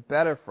something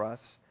better for us.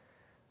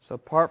 So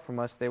apart from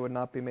us, they would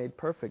not be made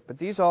perfect. But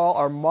these all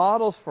are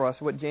models for us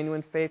of what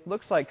genuine faith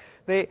looks like.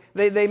 They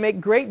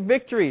make great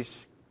victories,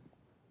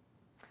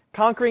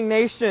 conquering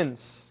nations,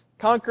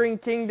 conquering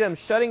kingdoms,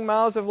 shutting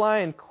mouths of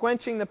lions,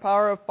 quenching the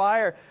power of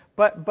fire,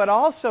 but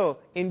also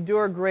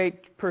endure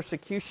great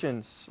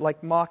persecutions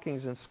like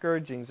mockings and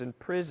scourgings and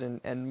prison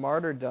and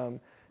martyrdom,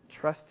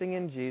 trusting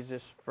in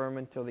Jesus firm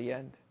until the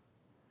end.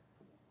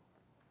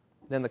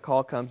 Then the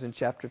call comes in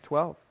chapter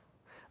 12.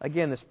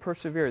 Again, this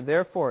persevere.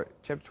 Therefore,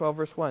 chapter 12,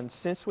 verse 1,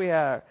 since we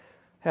have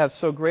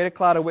so great a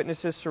cloud of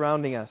witnesses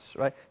surrounding us,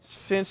 right?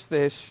 Since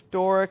the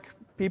historic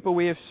people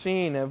we have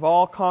seen have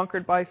all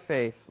conquered by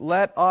faith,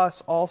 let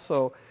us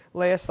also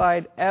lay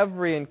aside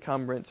every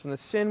encumbrance and the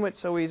sin which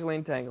so easily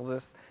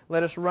entangles us.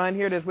 Let us run,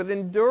 here it is, with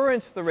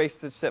endurance the race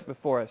that's set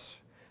before us,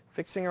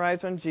 fixing our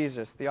eyes on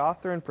Jesus, the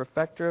author and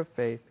perfecter of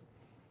faith,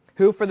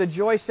 who for the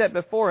joy set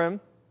before him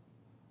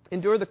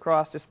endured the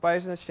cross,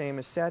 despising the shame,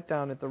 and sat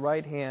down at the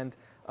right hand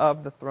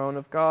of the throne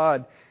of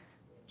God.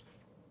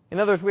 In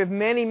other words, we have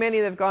many, many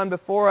that have gone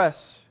before us,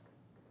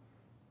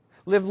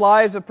 lived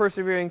lives of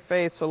persevering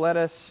faith, so let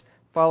us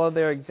follow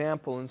their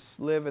example and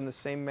live in the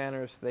same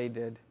manner as they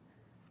did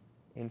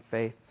in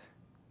faith.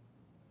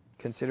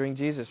 Considering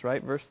Jesus,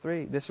 right? Verse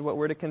 3. This is what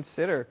we're to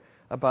consider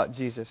about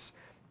Jesus.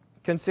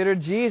 Consider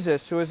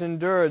Jesus, who has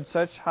endured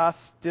such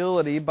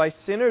hostility by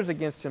sinners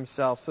against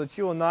himself, so that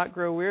you will not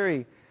grow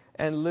weary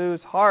and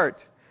lose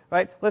heart.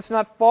 Right? Let's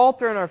not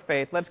falter in our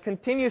faith. Let's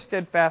continue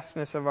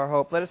steadfastness of our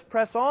hope. Let us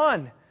press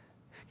on,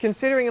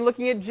 considering and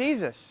looking at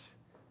Jesus,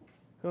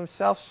 who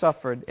himself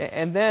suffered.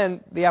 And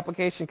then the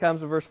application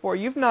comes in verse 4.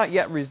 You've not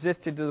yet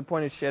resisted to the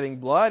point of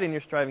shedding blood in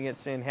your striving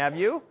against sin, have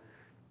you?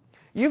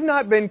 You've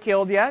not been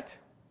killed yet,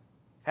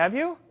 have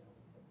you?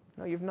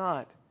 No, you've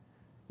not.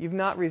 You've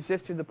not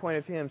resisted the point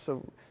of him,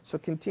 so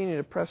continue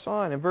to press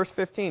on. In verse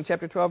 15,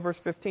 chapter 12, verse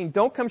 15,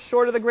 don't come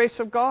short of the grace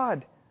of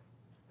God.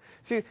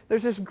 See,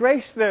 there's this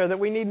grace there that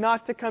we need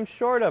not to come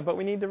short of, but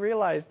we need to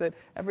realize that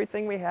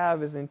everything we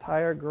have is the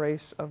entire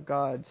grace of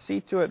God.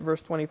 See to it,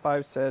 verse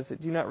 25 says,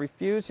 that do not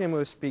refuse him who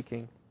is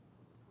speaking.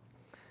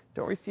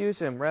 Don't refuse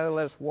him. Rather,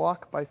 let us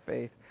walk by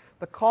faith.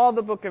 The call of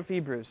the book of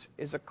Hebrews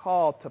is a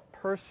call to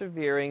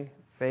persevering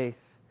faith.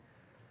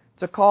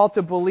 It's a call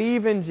to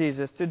believe in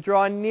Jesus, to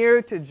draw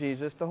near to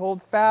Jesus, to hold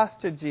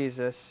fast to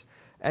Jesus,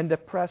 and to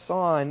press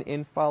on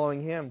in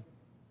following him.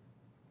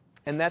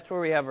 And that's where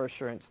we have our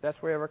assurance.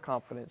 That's where we have our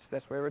confidence.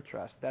 That's where we have our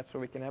trust. That's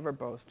where we can have our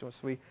boast as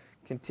we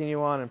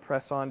continue on and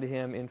press on to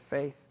him in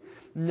faith.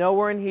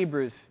 nowhere in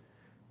Hebrews,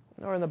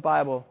 nor in the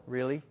Bible,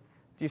 really,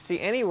 do you see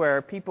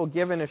anywhere people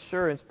give an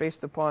assurance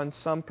based upon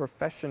some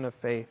profession of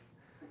faith.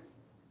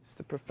 It's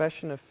the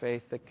profession of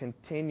faith that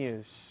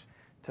continues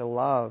to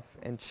love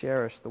and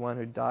cherish the one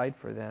who died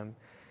for them.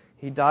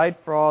 He died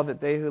for all,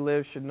 that they who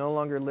live should no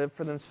longer live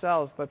for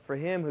themselves, but for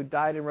Him who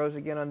died and rose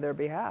again on their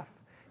behalf.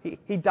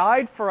 He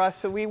died for us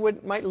so we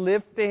might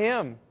live to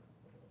Him.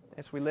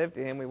 As we live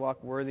to Him, we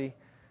walk worthy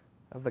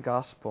of the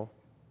gospel.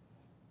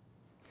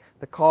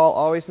 The call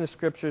always in the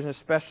Scriptures, and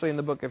especially in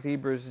the book of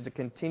Hebrews, is to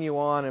continue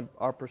on in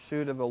our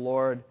pursuit of the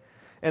Lord.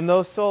 And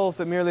those souls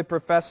that merely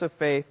profess a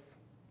faith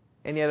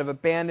and yet have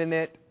abandoned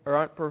it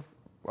or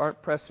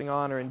aren't pressing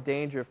on are in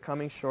danger of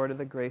coming short of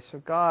the grace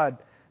of God.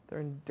 They're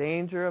in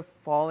danger of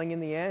falling in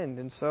the end.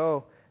 And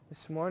so,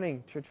 this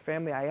morning, church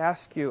family, I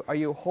ask you, are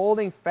you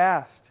holding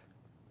fast?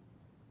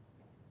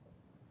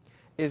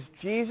 Is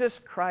Jesus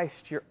Christ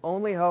your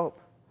only hope?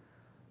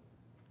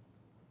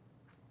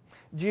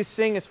 Do you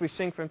sing as we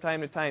sing from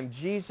time to time,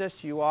 Jesus,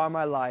 you are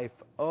my life,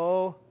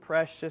 oh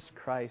precious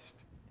Christ.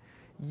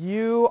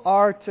 You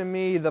are to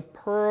me the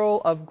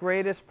pearl of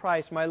greatest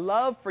price. My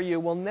love for you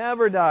will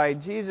never die.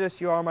 Jesus,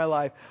 you are my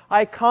life.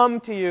 I come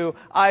to you.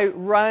 I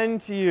run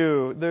to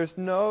you. There's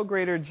no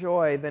greater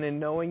joy than in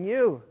knowing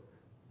you.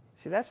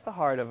 See, that's the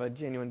heart of a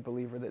genuine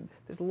believer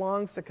that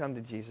longs to come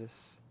to Jesus.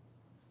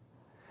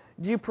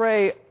 Do you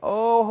pray,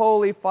 O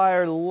holy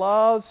fire,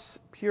 love's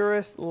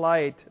purest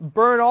light,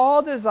 burn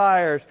all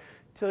desires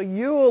till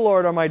you, O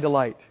Lord, are my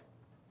delight?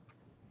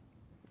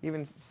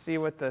 Even see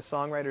what the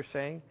songwriter's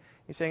saying?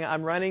 He's saying,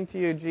 I'm running to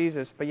you,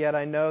 Jesus, but yet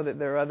I know that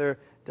there are other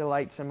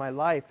delights in my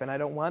life, and I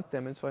don't want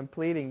them, and so I'm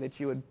pleading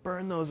that you would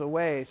burn those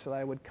away so that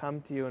I would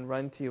come to you and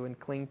run to you and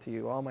cling to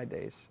you all my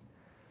days.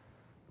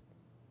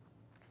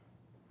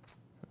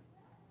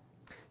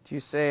 Do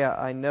you say,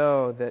 I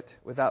know that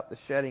without the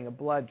shedding of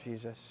blood,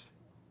 Jesus,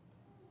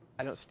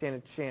 I don't stand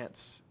a chance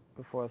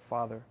before the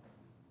Father?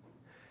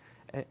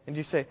 And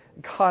you say,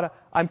 God,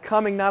 I'm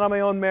coming not on my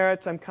own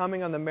merits, I'm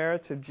coming on the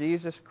merits of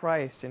Jesus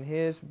Christ, and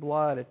His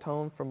blood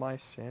atoned for my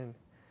sin.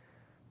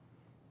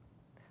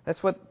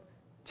 That's what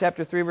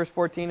chapter 3, verse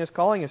 14 is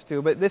calling us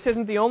to. But this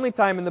isn't the only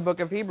time in the book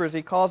of Hebrews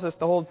He calls us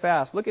to hold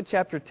fast. Look at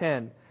chapter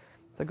 10.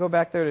 So go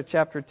back there to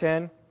chapter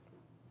 10.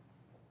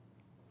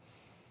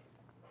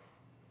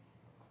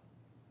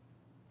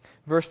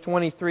 Verse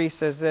 23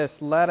 says this,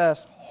 let us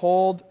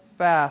hold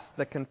fast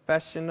the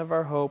confession of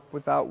our hope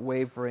without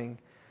wavering,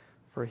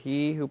 for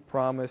He who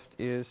promised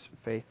is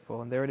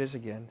faithful. And there it is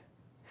again.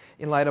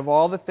 In light of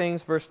all the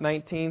things, verse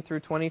 19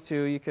 through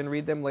 22, you can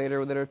read them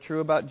later, that are true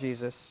about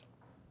Jesus.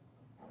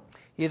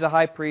 He is a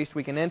high priest.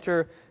 We can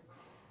enter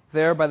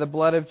there by the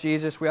blood of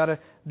Jesus. We ought to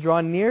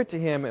draw near to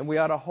Him, and we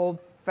ought to hold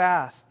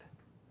fast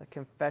the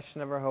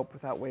confession of our hope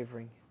without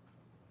wavering.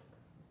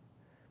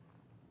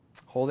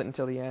 Hold it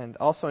until the end.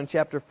 Also in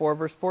chapter 4,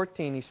 verse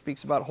 14, he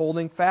speaks about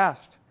holding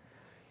fast.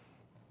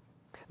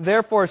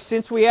 Therefore,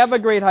 since we have a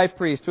great high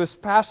priest who has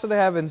passed to the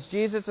heavens,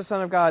 Jesus the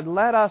Son of God,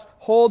 let us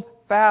hold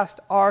fast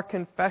our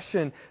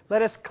confession.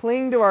 Let us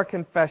cling to our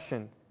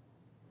confession.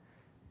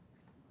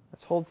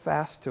 Let's hold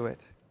fast to it.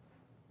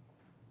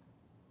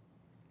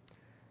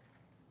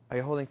 Are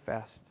you holding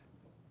fast?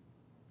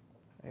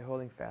 Are you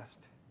holding fast?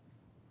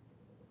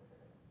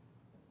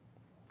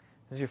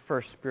 This is your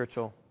first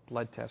spiritual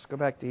blood test. Go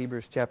back to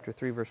Hebrews chapter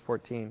 3, verse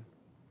 14.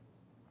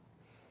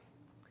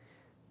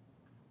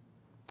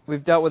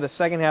 We've dealt with the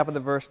second half of the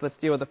verse. Let's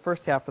deal with the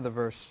first half of the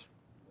verse.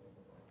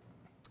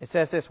 It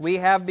says this, we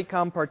have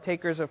become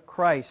partakers of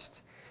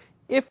Christ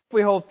if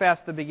we hold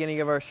fast the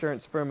beginning of our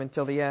assurance firm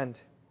until the end.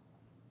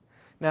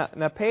 Now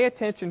pay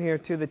attention here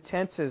to the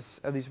tenses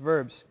of these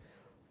verbs.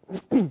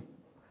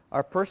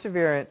 Our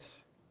perseverance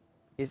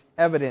is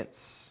evidence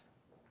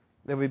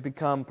that we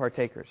become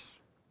partakers.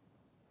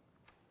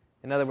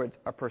 In other words,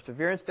 our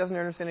perseverance doesn't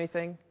earn us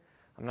anything.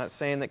 I'm not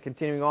saying that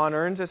continuing on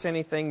earns us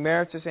anything,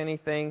 merits us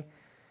anything.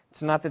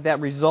 It's not that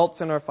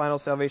results in our final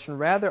salvation.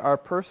 Rather, our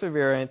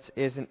perseverance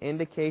is an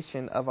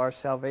indication of our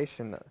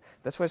salvation.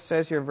 That's what it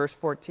says here in verse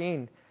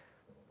 14.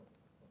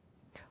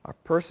 Our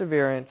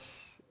perseverance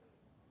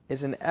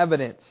is an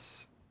evidence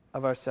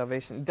of our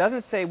salvation. It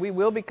doesn't say we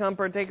will become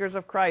partakers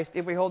of Christ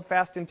if we hold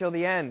fast until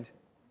the end.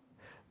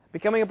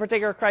 Becoming a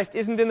partaker of Christ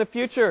isn't in the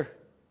future.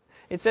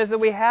 It says that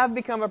we have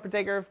become a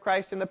partaker of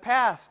Christ in the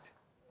past.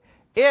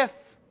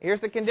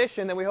 Here's the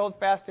condition, that we hold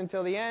fast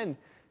until the end.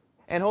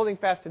 And holding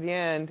fast to the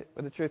end,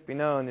 with the truth be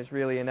known, is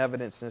really an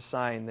evidence and a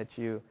sign that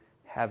you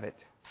have it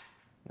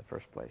in the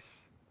first place.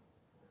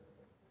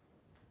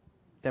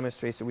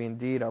 Demonstrates that we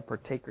indeed are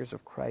partakers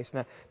of Christ.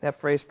 Now, that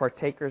phrase,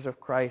 partakers of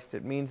Christ,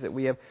 it means that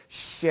we have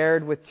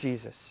shared with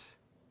Jesus.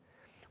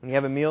 When you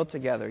have a meal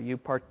together, you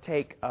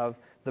partake of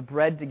the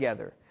bread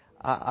together.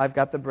 I've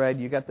got the bread,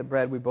 you got the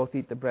bread, we both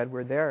eat the bread,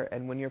 we're there.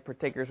 And when you're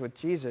partakers with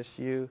Jesus,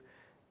 you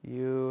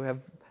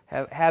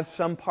have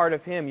some part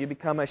of Him. You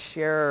become a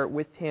sharer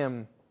with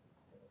Him.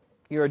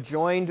 You are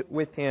joined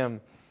with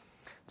Him.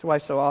 That's why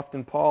so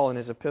often Paul in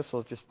his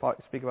epistles just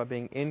speak about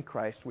being in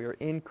Christ. We are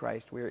in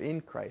Christ. We are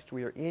in Christ.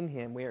 We are in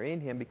Him. We are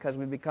in Him because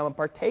we become a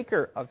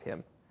partaker of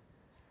Him.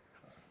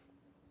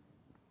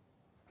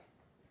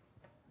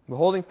 But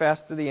holding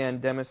fast to the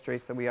end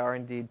demonstrates that we are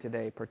indeed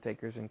today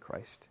partakers in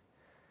Christ.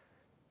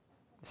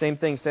 Same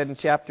thing said in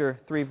chapter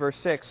 3, verse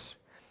 6.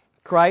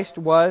 Christ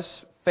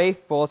was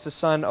faithful as the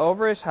Son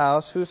over His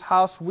house, whose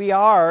house we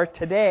are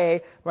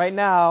today, right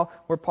now.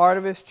 We're part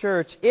of His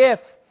church, if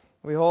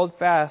we hold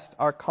fast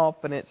our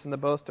confidence and the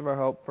boast of our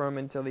hope firm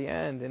until the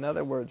end. In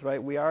other words,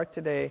 right, we are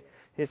today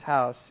His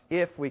house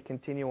if we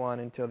continue on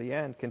until the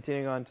end.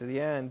 Continuing on to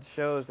the end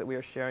shows that we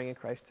are sharing in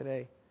Christ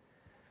today.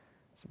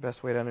 It's the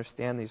best way to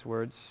understand these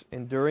words.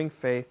 Enduring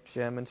faith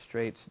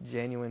demonstrates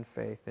genuine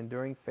faith.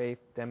 Enduring faith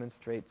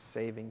demonstrates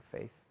saving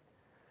faith.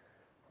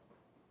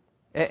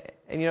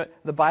 And you know,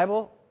 the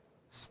Bible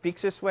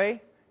speaks this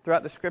way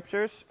throughout the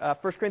Scriptures. 1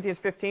 Corinthians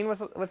 15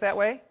 was that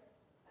way.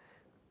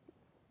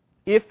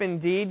 If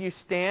indeed you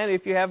stand,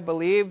 if you have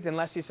believed,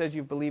 unless He says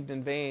you've believed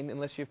in vain,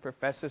 unless you've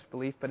professed this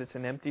belief, but it's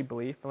an empty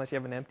belief, unless you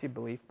have an empty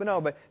belief.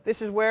 But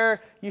this is where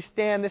you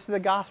stand. This is the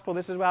gospel.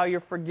 This is how you're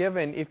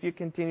forgiven if you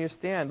continue to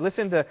stand.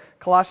 Listen to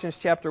Colossians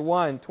chapter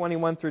 1,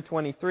 21 through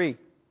 23.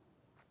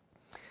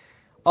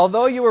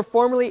 Although you were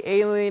formerly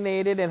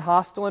alienated and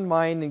hostile in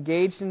mind,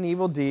 engaged in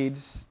evil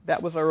deeds,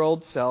 that was our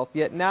old self,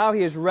 yet now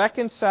He is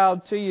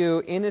reconciled to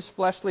you in His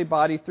fleshly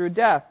body through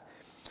death,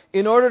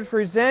 in order to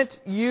present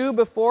you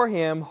before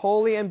Him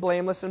holy and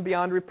blameless and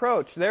beyond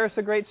reproach. There's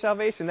the great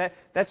salvation.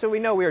 That's what we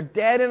know. We are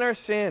dead in our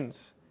sins.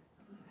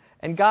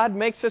 And God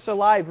makes us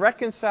alive,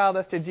 reconciled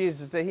us to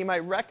Jesus, that He might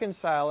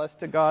reconcile us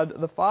to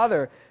God the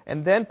Father.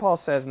 And then Paul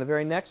says in the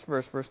very next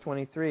verse, verse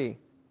 23,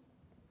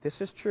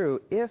 this is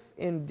true if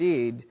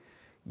indeed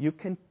you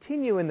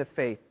continue in the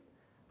faith,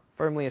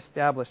 firmly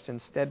established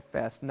and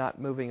steadfast, not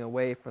moving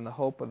away from the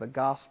hope of the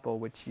gospel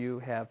which you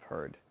have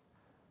heard.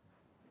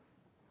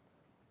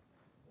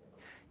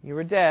 You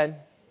were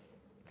dead,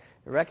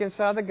 you're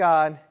reconciled to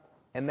God,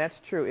 and that's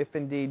true if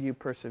indeed you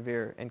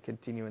persevere and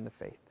continue in the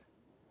faith.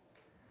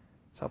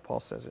 That's how Paul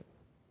says it.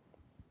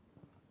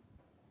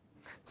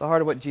 It's the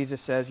heart of what Jesus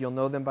says, you'll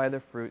know them by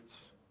their fruits.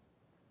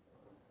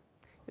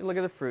 You look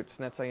at the fruits,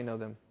 and that's how you know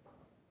them.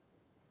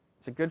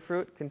 Is it good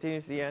fruit,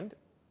 continues to the end?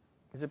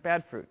 Is it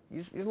bad fruit?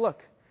 You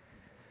look.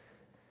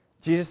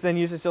 Jesus then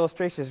uses this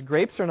illustration. He says,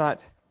 grapes are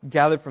not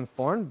gathered from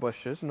thorn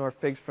bushes, nor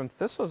figs from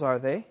thistles, are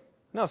they?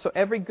 No, so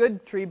every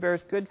good tree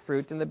bears good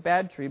fruit, and the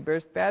bad tree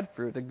bears bad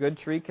fruit. A good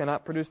tree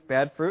cannot produce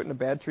bad fruit, and a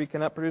bad tree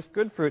cannot produce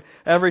good fruit.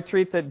 Every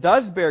tree that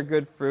does bear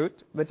good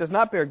fruit, but does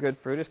not bear good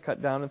fruit, is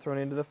cut down and thrown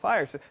into the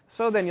fire.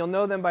 So then you'll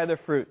know them by their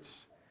fruits.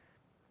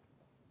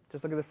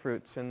 Just look at the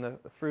fruits, and the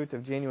fruit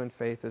of genuine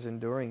faith is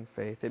enduring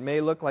faith. It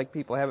may look like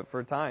people have it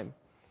for a time,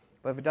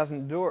 but if it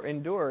doesn't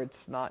endure, it's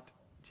not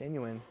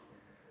genuine.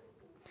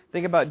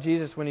 Think about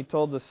Jesus when He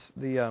told us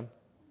the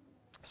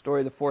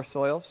story of the 4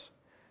 soils.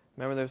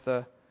 Remember, there's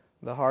the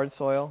hard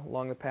soil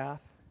along the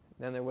path.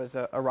 Then there was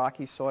a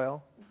rocky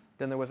soil.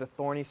 Then there was a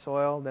thorny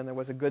soil. Then there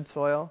was a good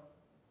soil.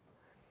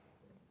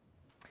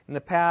 In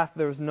the path,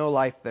 there was no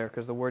life there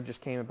because the word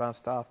just came and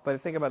bounced off.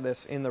 But think about this.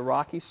 In the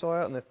rocky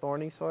soil, in the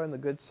thorny soil, in the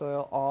good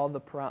soil, all the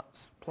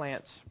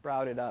plants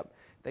sprouted up.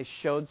 They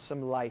showed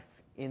some life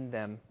in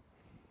them.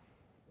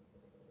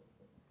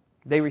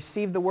 They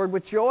received the word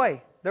with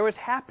joy. There was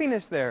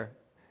happiness there.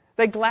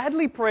 They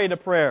gladly prayed a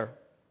prayer.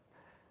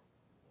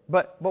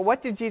 But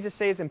what did Jesus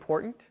say is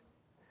important?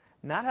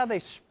 Not how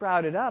they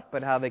sprouted up,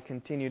 but how they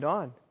continued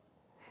on.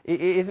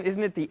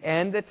 Isn't it the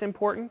end that's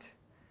important?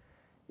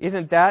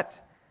 Isn't that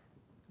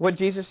what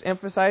Jesus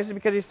emphasizes?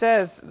 Because He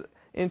says,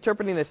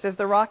 interpreting this, says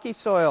the rocky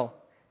soil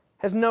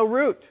has no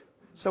root.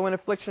 So when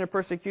affliction or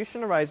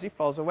persecution arises, he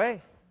falls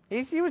away.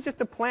 He was just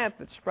a plant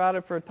that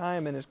sprouted for a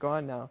time and is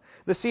gone now.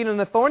 The seed in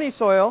the thorny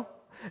soil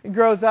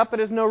grows up but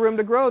has no room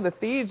to grow.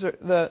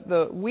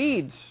 The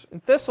weeds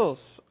and thistles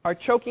are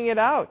choking it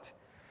out.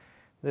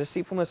 The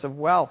deceitfulness of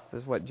wealth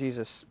is what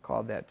Jesus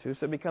called that too.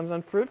 So it becomes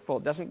unfruitful.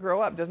 It doesn't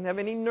grow up. Doesn't have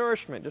any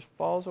nourishment. Just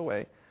falls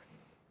away.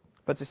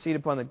 But the seed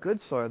upon the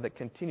good soil that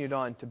continued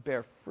on to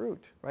bear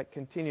fruit, right?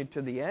 Continued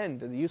to the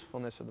end of the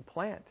usefulness of the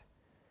plant.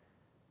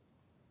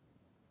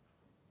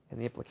 And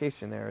the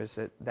implication there is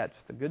that that's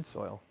the good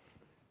soil.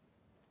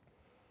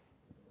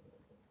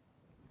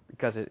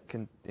 Because it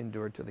can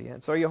endure to the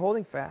end. So are you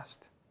holding fast?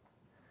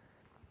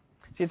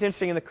 See, it's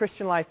interesting. In the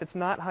Christian life, it's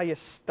not how you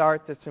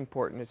start that's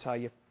important. It's how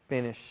you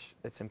finish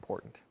that's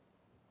important.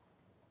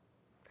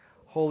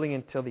 Holding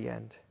until the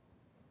end.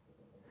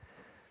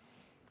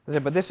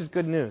 But this is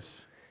good news.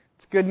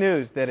 It's good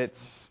news that it's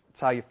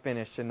how you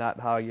finish and not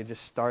how you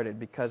just started,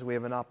 because we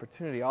have an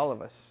opportunity, all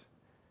of us,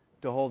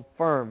 to hold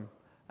firm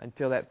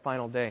until that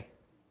final day.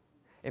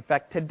 In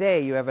fact,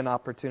 today you have an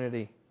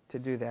opportunity to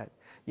do that.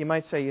 You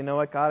might say, you know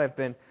what, God,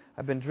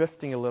 I've been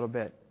drifting a little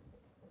bit.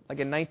 Like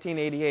in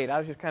 1988, I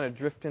was just kind of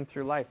drifting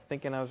through life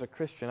thinking I was a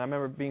Christian. I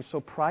remember being so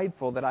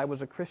prideful that I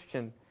was a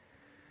Christian.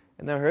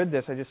 And then I heard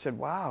this, I just said,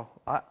 wow,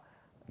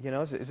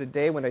 it's a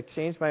day when I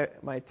changed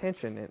my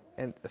attention.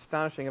 And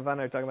astonishing, Yvonne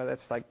and I were talking about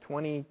that's like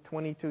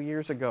 22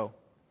 years ago.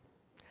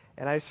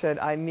 And I said,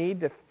 I need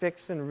to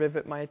fix and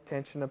rivet my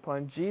attention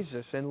upon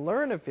Jesus and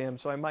learn of Him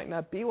so I might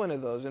not be one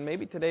of those. And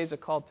maybe today's a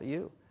call to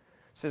you.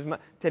 Says,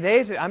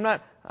 I'm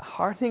not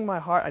hardening my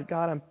heart.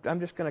 God, I'm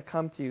just going to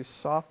come to you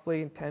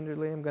softly and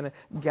tenderly. I'm going to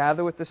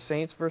gather with the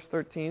saints, verse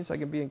 13, so I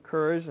can be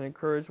encouraged and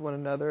encourage one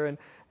another.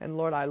 And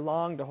Lord, I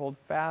long to hold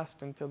fast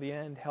until the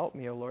end. Help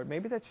me, O Lord.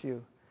 Maybe that's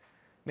you.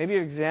 Maybe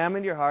you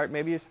examined your heart.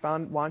 Maybe you've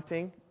found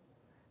wanting.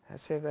 I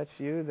say if that's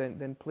you,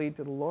 then plead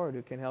to the Lord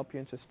who can help you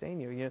and sustain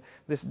you. You know,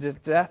 this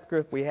death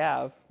grip we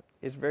have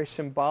is very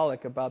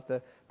symbolic about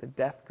the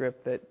death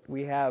grip that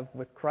we have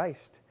with Christ.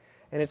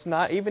 And it's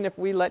not, even if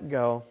we let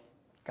go,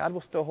 God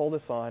will still hold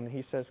us on.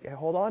 He says,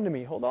 hold on to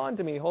me, hold on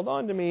to me, hold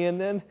on to me. And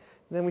then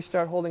we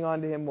start holding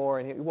on to Him more,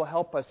 and He will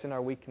help us in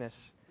our weakness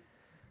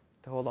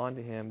to hold on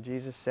to Him.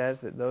 Jesus says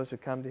that those who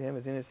come to Him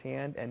is in His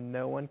hand, and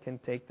no one can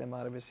take them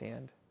out of His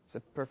hand. It's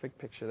a perfect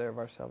picture there of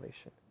our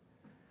salvation.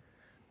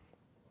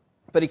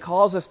 But He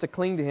calls us to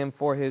cling to Him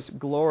for His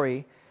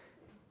glory.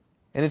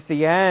 And it's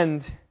the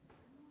end,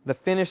 the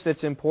finish,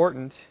 that's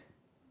important.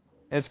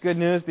 And it's good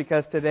news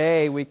because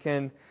today we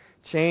can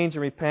change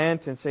and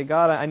repent and say,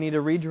 God, I need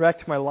to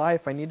redirect my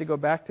life. I need to go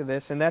back to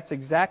this. And that's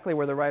exactly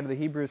where the writer of the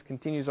Hebrews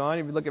continues on.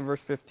 If you look at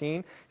verse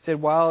 15, he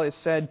said, while it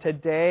said,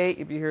 today,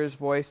 if you hear His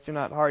voice, do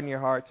not harden your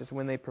hearts as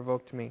when they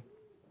provoked me.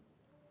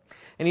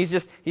 And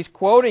he's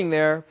quoting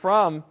there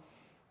from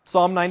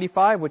Psalm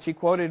 95, which he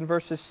quoted in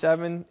verses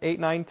 7, 8,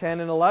 9, 10,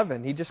 and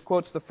 11. He just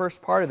quotes the first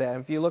part of that.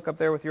 And if you look up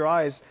there with your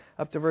eyes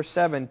up to verse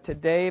 7,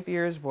 today, if you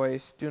hear His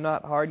voice, do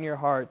not harden your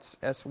hearts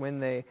as when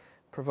they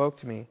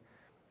provoked me.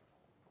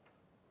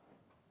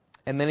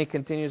 And then he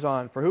continues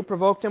on. For who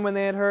provoked him when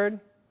they had heard?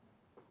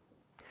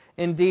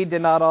 Indeed,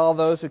 did not all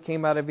those who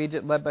came out of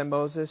Egypt led by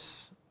Moses?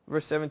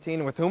 Verse 17.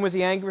 And with whom was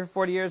He angry for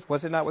 40 years?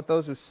 Was it not with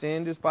those who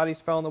sinned, whose bodies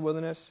fell in the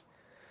wilderness?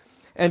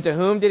 And to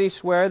whom did He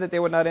swear that they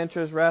would not enter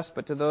His rest,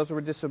 but to those who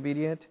were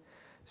disobedient?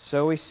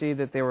 So we see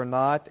that they were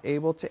not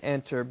able to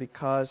enter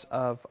because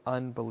of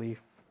unbelief.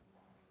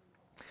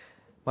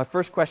 My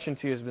first question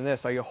to you has been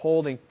this: are you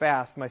holding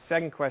fast? My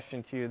second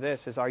question to you this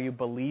is: are you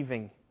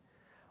believing?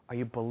 Are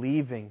you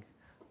believing?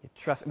 You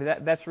trust. I mean,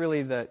 that's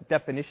really the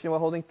definition of what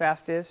holding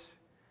fast is.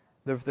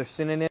 They're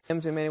synonyms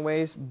in many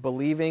ways.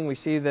 Believing. We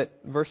see that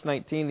verse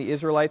 19, the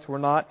Israelites were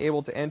not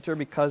able to enter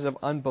because of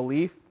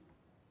unbelief.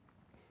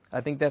 I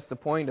think that's the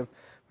point of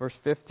verse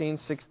 15,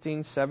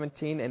 16,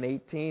 17, and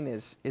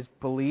 18 is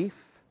belief.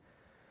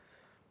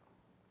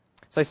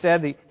 So I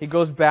said he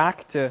goes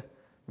back to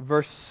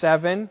verse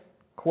 7,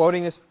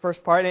 quoting this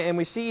first part. And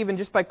we see even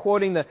just by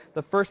quoting the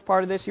first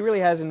part of this, he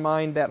really has in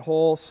mind that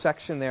whole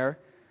section there.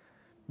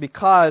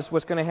 Because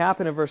what's going to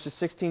happen in verses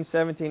 16,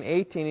 17,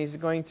 18, he's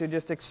going to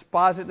just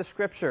exposit the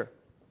Scripture.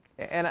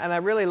 And I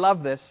really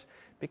love this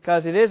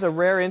because it is a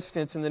rare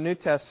instance in the New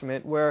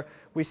Testament where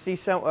we see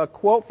a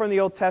quote from the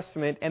Old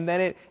Testament and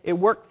then it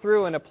worked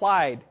through and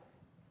applied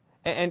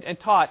and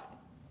taught.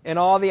 And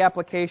all the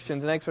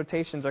applications and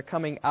exhortations are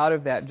coming out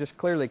of that just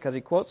clearly because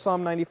he quotes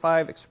Psalm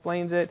 95,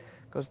 explains it,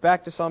 goes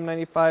back to Psalm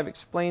 95,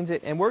 explains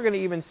it, and we're going to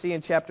even see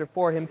in chapter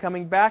 4 him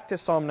coming back to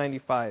Psalm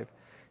 95.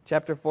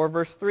 Chapter 4,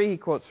 verse 3, he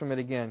quotes from it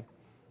again.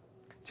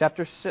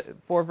 Chapter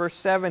 4, verse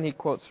 7, he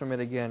quotes from it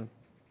again.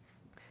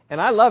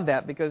 And I love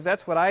that because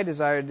that's what I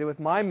desire to do with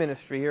my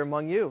ministry here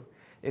among you.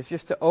 It's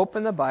just to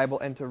open the Bible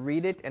and to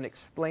read it and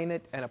explain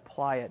it and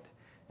apply it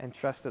and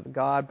trust that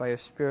God, by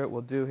His Spirit,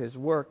 will do His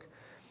work.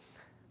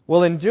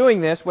 Well, in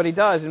doing this, what he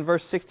does in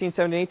verse 16,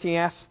 17, 18, he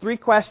asks 3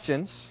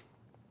 questions.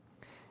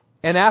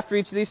 And after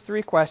each of these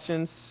 3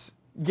 questions,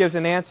 gives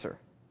an answer.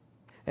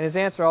 And his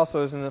answer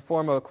also is in the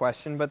form of a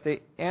question, but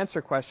the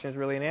answer question is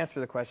really an answer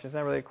to the question. It's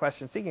not really a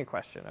question seeking a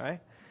question, all right?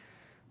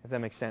 If that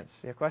makes sense.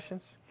 You have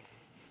questions?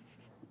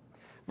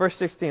 Verse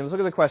 16, let's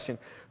look at the question.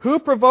 Who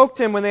provoked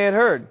him when they had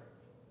heard?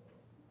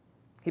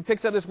 He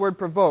picks up this word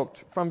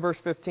provoked from verse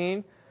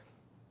 15.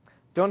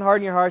 Don't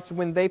harden your hearts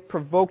when they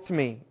provoked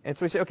me. And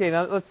so we say, okay,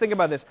 now let's think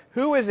about this.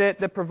 Who is it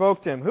that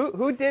provoked him?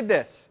 Who did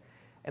this?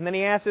 And then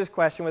he asks this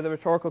question with a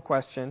rhetorical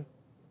question.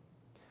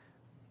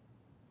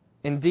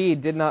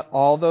 Indeed, did not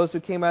all those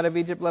who came out of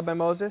Egypt led by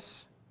Moses?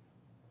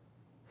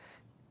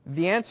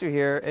 The answer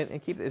here,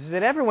 and keep this, is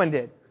that everyone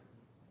did.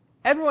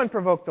 Everyone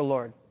provoked the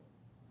Lord.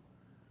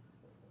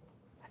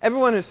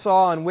 Everyone who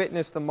saw and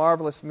witnessed the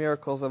marvelous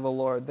miracles of the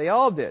Lord, they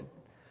all did.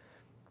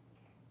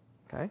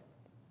 Okay?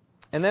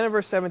 And then in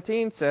verse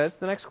 17 says,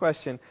 the next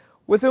question,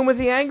 with whom was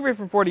He angry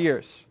for 40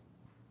 years?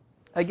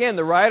 Again,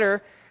 the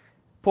writer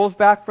pulls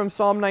back from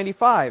Psalm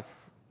 95.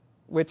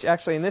 Which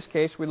actually in this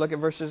case, we look at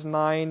verses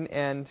 9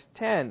 and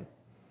 10.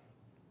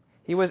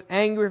 He was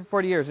angry for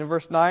 40 years. In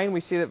verse 9,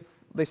 we see that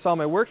they saw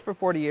my works for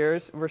 40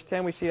 years. In verse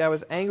 10, we see I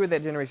was angry with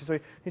that generation. So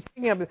he's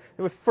picking up, it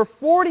was for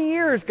 40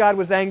 years God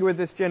was angry with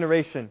this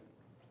generation.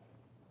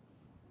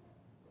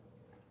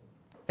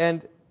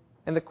 And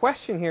the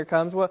question here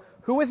comes, well,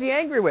 who was He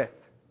angry with?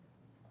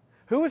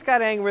 Who was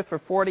God angry with for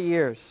 40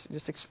 years?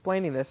 Just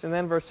explaining this. And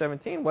then verse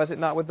 17, was it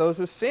not with those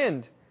who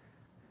sinned?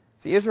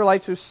 It's the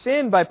Israelites who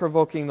sinned by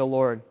provoking the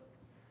Lord.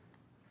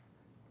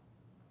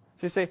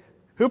 So you say,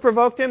 who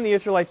provoked him? The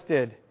Israelites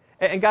did.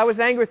 And God was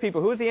angry with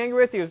people. Who was He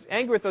angry with? He was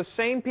angry with those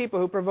same people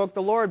who provoked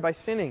the Lord by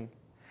sinning.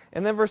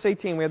 And then verse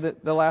 18, we have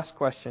the last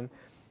question.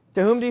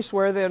 To whom do you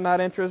swear they will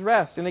not enter his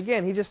rest? And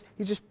again,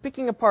 he's just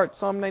picking apart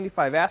Psalm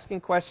 95,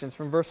 asking questions.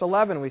 From verse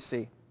 11 we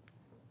see,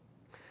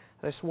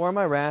 I swore in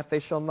my wrath, they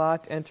shall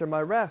not enter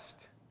my rest.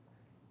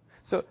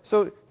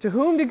 So to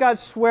whom did God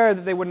swear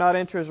that they would not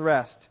enter his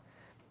rest?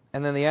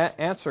 And then the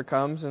answer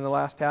comes in the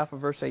last half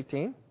of verse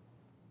 18.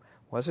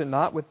 Was it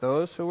not with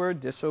those who were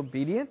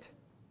disobedient?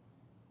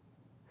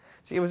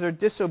 See, it was their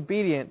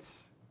disobedience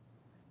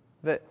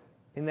that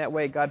in that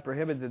way God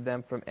prohibited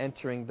them from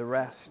entering the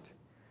rest.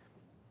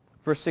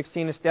 Verse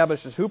 16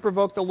 establishes who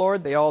provoked the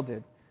Lord. They all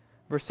did.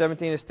 Verse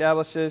 17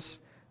 establishes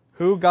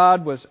who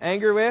God was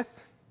angry with.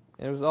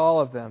 It was all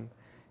of them.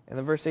 And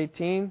then verse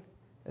 18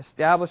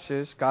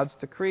 establishes God's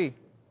decree.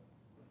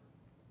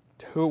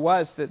 To who it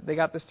was that they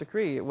got this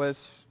decree? It was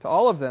to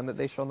all of them that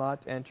they shall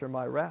not enter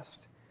my rest.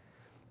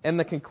 And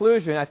the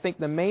conclusion, I think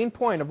the main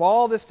point of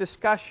all this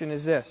discussion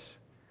is this.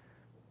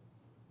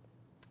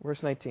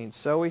 Verse 19,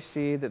 so we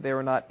see that they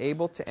were not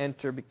able to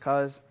enter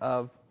because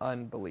of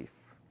unbelief.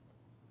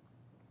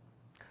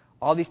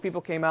 All these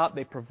people came out,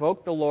 they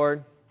provoked the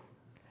Lord.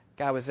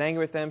 God was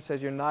angry with them,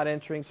 says you're not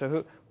entering.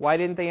 So why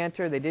didn't they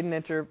enter? They didn't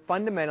enter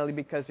fundamentally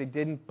because they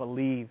didn't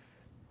believe.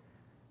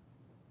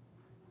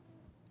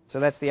 So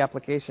that's the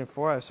application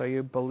for us. Are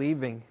you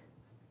believing?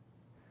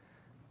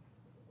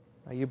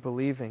 Are you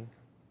believing?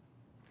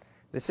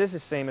 This is the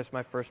same as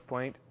my first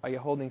point. Are you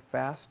holding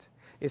fast?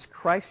 Is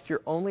Christ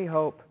your only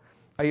hope?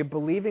 Are you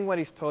believing what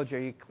He's told you?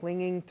 Are you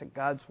clinging to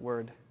God's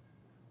Word?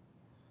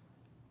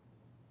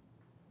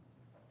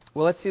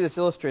 Well, let's see this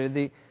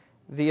illustrated.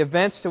 The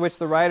events to which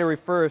the writer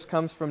refers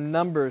comes from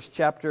Numbers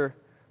chapter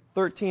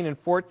 13 and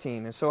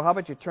 14. And so how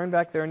about you turn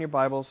back there in your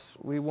Bibles.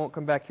 We won't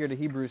come back here to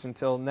Hebrews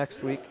until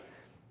next week.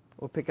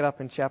 We'll pick it up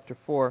in chapter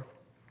 4.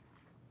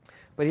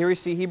 But here we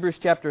see Hebrews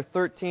chapter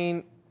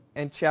 13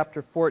 and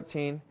chapter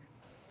 14.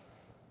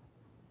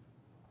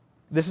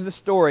 This is the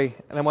story,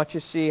 and I want you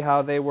to see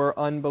how they were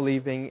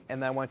unbelieving,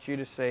 and I want you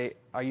to say,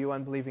 are you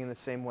unbelieving in the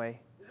same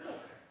way?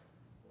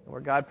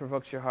 Where God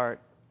provokes your heart,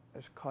 I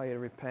just call you to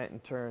repent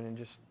and turn and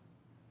just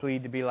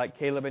plead to be like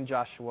Caleb and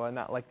Joshua,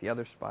 not like the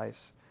other spies.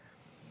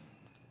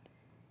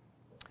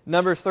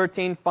 Numbers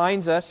 13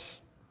 finds us,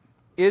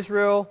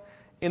 Israel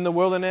in the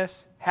wilderness,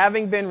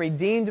 having been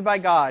redeemed by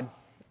God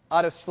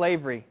out of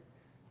slavery.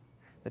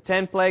 The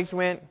 10 plagues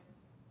went.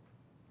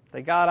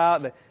 They got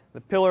out.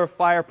 The pillar of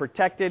fire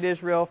protected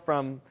Israel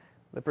from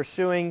the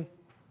pursuing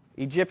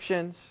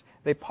Egyptians.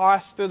 They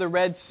passed through the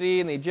Red Sea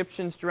and the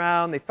Egyptians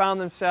drowned. They found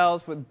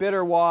themselves with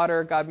bitter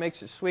water. God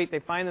makes it sweet. They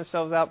find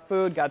themselves without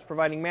food. God's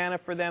providing manna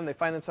for them. They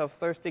find themselves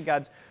thirsty.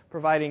 God's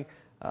providing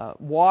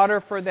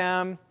water for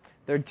them.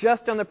 They're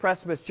just on the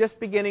precipice, just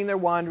beginning their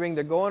wandering.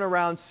 They're going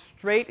around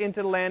straight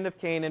into the land of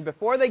Canaan.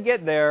 Before they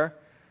get there,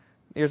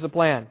 here's the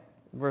plan.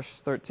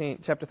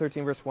 Chapter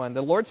 13, verse 1.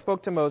 The Lord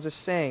spoke to Moses,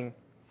 saying,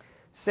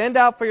 send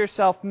out for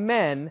yourself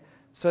men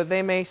so that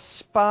they may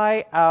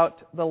spy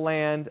out the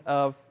land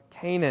of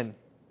Canaan,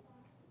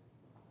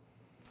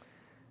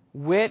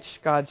 which,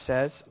 God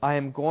says, I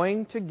am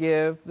going to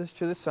give this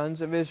to the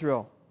sons of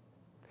Israel.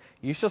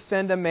 You shall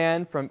send a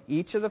man from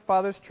each of the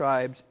fathers'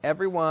 tribes,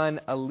 every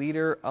one a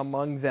leader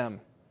among them.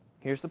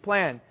 Here's the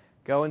plan.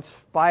 Go and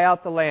spy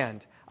out the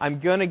land. I'm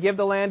going to give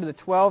the land to the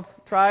 12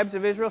 tribes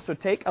of Israel, so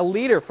take a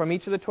leader from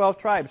each of the 12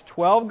 tribes.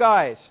 12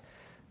 guys.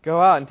 Go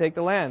out and take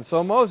the land.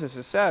 So Moses,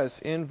 it says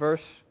in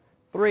verse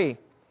 3,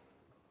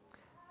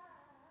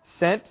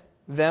 sent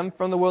them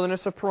from the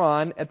wilderness of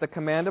Paran at the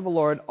command of the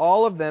Lord,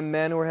 all of them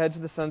men who were heads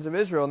of the sons of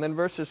Israel. And then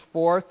verses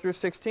 4 through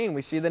 16,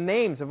 we see the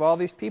names of all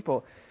these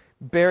people.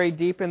 Buried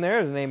deep in there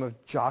is the name of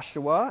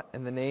Joshua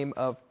and the name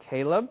of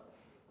Caleb,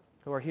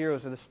 who are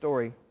heroes of the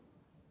story.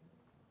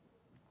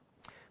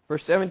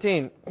 Verse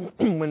 17,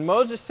 when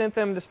Moses sent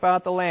them to spy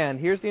out the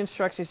land, here's the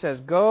instruction. He says,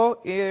 go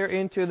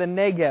into the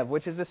Negev,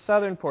 which is the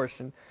southern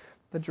portion,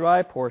 the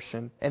dry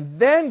portion, and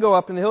then go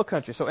up in the hill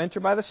country. So enter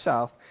by the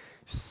south.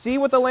 See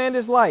what the land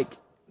is like,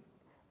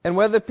 and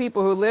whether the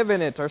people who live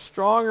in it are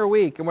strong or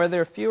weak, and whether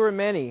there are few or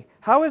many.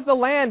 How is the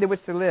land in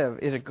which they live?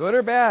 Is it good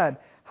or bad?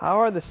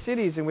 How are the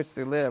cities in which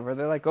they live? Are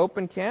they like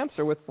open camps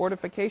or with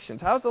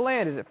fortifications? How's the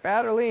land? Is it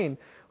fat or lean?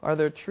 Are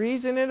there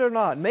trees in it or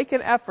not? Make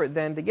an effort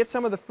then to get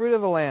some of the fruit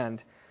of the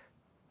land.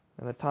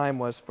 And the time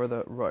was for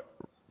the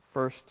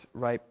first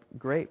ripe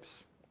grapes.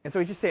 And so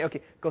we just say,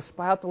 okay, go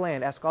spy out the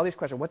land. Ask all these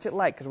questions. What's it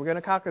like? Because we're going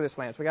to conquer this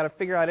land. So we've got to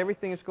figure out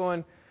everything that's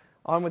going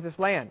on with this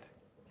land.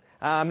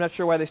 I'm not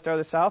sure why they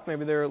started south.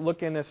 Maybe they're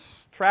looking as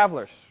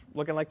travelers,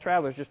 looking like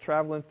travelers, just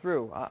traveling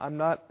through. I'm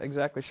not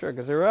exactly sure,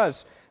 because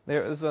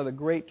there is the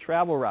great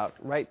travel route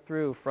right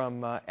through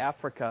from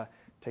Africa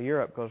to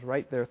Europe, goes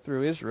right there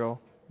through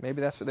Israel.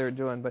 Maybe that's what they were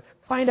doing. But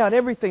find out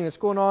everything that's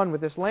going on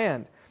with this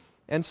land.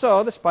 And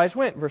so the spies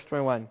went, verse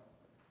 21.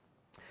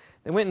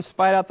 They went and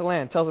spied out the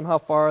land. Tells them how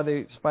far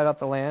they spied out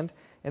the land.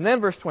 And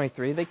then verse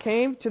 23, they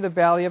came to the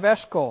valley of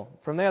Eshcol.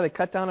 From there they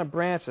cut down a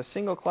branch, a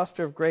single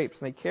cluster of grapes,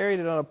 and they carried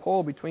it on a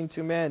pole between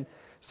two men,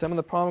 some of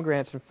the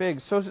pomegranates and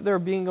figs. So that they were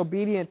being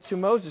obedient to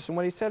Moses and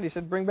what he said. He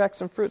said, bring back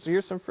some fruit. So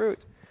here's some fruit.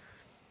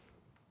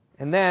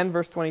 And then,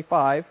 verse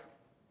 25,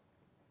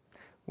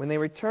 When they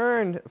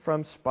returned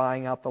from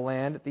spying out the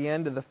land at the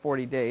end of the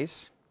 40 days,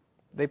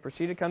 they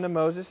proceeded to come to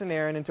Moses and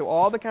Aaron and to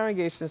all the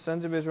congregation of the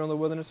sons of Israel in the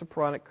wilderness of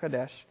Paran at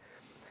Kadesh.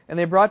 And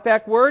they brought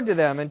back word to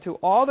them and to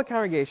all the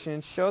congregation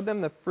and showed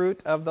them the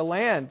fruit of the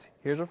land.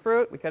 Here's a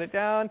fruit. We cut it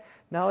down.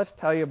 Now let's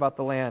tell you about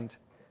the land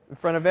in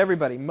front of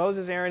everybody.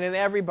 Moses, Aaron, and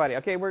everybody.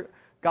 Okay,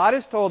 God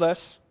has told us,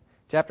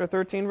 chapter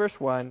 13, verse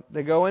 1,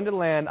 to go into the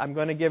land. I'm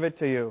going to give it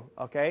to you.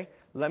 Okay?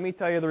 Let me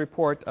tell you the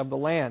report of the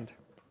land.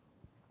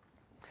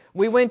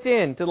 We went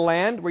in to the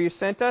land where you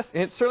sent us,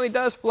 and it certainly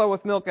does flow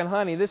with milk and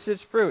honey. This is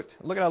fruit.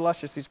 Look at how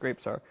luscious these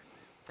grapes are.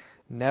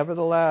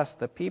 Nevertheless,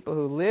 the people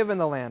who live in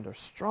the land are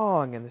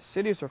strong, and the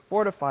cities are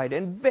fortified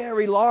and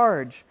very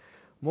large.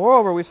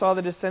 Moreover, we saw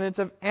the descendants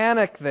of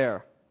Anak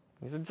there.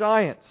 These are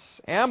giants.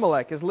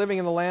 Amalek is living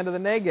in the land of the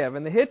Negev,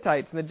 and the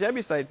Hittites and the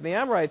Jebusites and the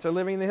Amorites are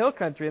living in the hill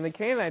country, and the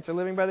Canaanites are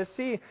living by the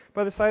sea,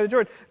 by the side of the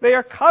Jordan. They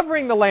are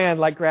covering the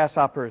land like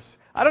grasshoppers.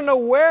 I don't know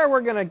where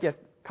we're going to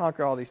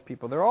conquer all these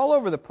people. They're all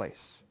over the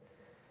place.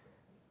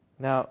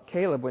 Now,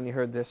 Caleb, when he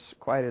heard this,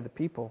 quieted the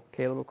people.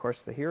 Caleb, of course,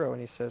 the hero,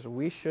 and he says,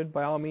 we should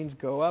by all means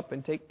go up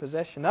and take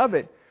possession of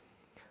it,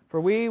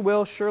 for we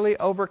will surely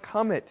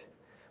overcome it.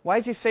 Why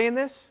is he saying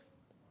this?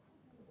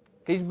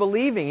 He's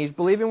believing. He's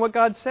believing what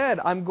God said.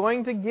 I'm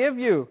going to give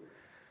you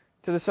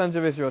to the sons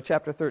of Israel,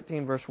 chapter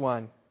 13, verse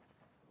 1.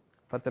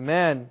 But the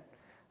men,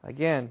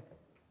 again,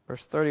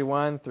 verse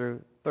 31 through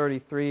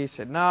 33,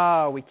 said,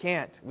 no, we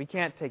can't. We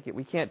can't take it.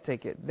 We can't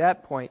take it. At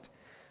that point,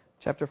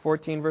 chapter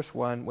 14, verse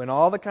 1, when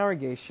all the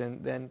congregation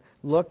then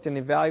looked and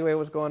evaluated what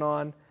was going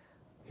on,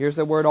 here's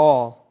the word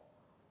all.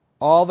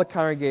 All the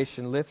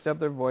congregation lifted up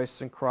their voice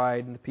and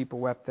cried, and the people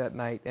wept that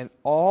night. And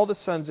all the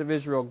sons of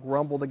Israel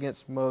grumbled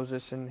against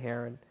Moses and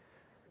Aaron.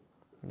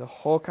 And the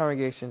whole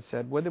congregation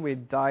said, would that we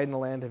had died in the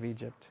land of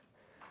Egypt,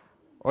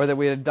 or that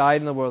we had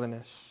died in the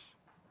wilderness.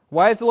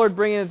 Why is the Lord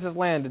bringing us this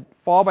land? To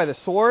fall by the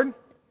sword?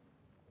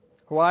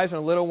 Our wives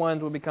and little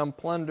ones will become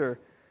plunder.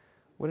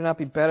 Would it not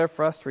be better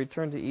for us to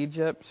return to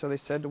Egypt? So they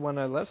said to one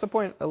another, let's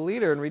appoint a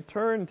leader and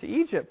return to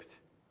Egypt.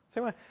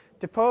 So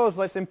depose,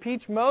 let's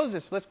impeach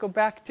Moses. Let's go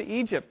back to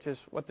Egypt, is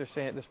what they're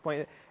saying at this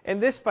point.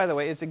 And this, by the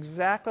way, is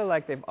exactly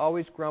like they've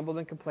always grumbled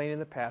and complained in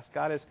the past.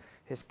 God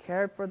has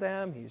cared for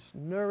them. He's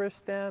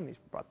nourished them. He's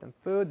brought them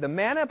food. The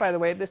manna, by the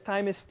way, at this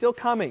time is still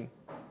coming.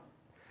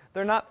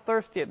 They're not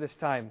thirsty at this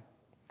time.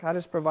 God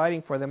is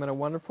providing for them in a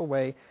wonderful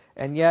way.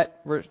 And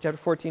yet, chapter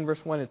 14,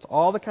 verse 1, it's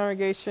all the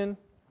congregation.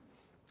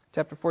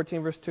 Chapter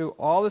 14, verse 2,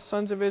 all the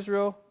sons of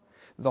Israel,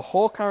 the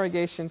whole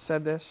congregation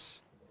said this.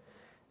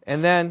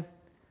 And then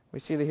we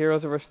see the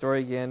heroes of our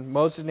story again.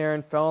 Moses and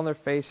Aaron fell on their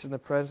face in the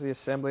presence of the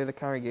assembly of the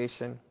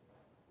congregation.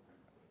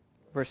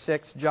 Verse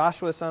 6,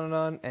 Joshua the son of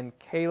Nun and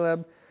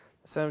Caleb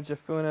the son of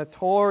Jephunneh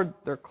tore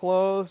their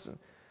clothes and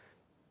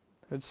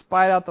had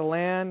spied out the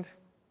land.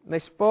 And they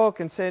spoke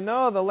and said,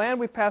 no, the land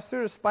we passed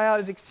through to spy out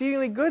is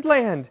exceedingly good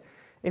land.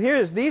 And here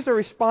it is, these are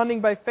responding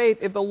by faith.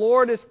 If the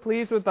Lord is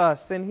pleased with us,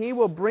 then He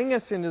will bring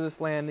us into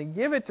this land and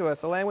give it to us,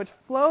 a land which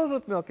flows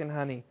with milk and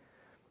honey.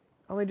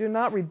 Only do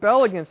not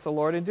rebel against the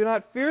Lord, and do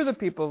not fear the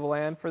people of the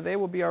land, for they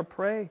will be our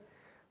prey.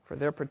 For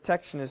their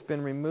protection has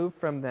been removed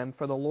from them,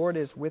 for the Lord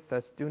is with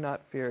us. Do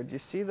not fear. Do you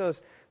see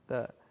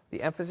the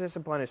emphasis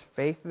upon His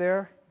faith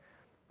there?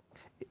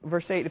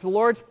 Verse 8, if the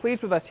Lord's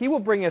pleased with us, He will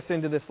bring us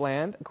into this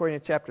land, according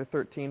to chapter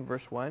 13,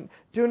 verse 1.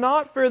 Do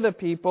not fear the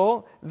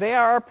people. They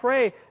are our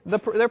prey.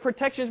 Their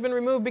protection has been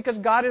removed because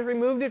God has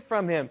removed it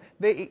from him.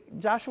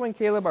 Joshua and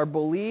Caleb are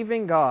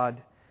believing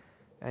God.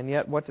 And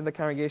yet, what did the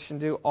congregation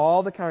do?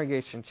 All the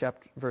congregation,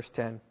 verse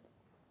 10,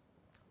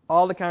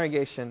 all the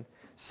congregation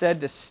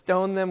said to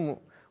stone them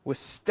with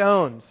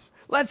stones.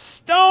 Let's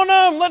stone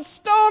them! Let's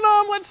stone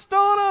them! Let's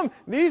stone them!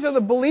 These are the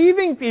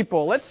believing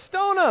people. Let's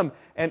stone them!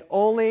 And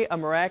only a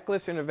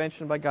miraculous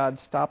intervention by God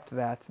stopped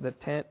that.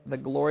 The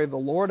glory of the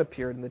Lord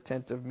appeared in the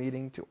tent of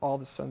meeting to all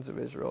the sons of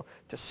Israel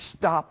to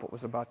stop what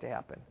was about to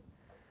happen.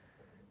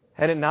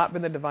 Had it not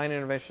been the divine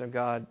intervention of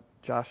God,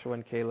 Joshua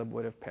and Caleb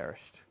would have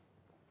perished.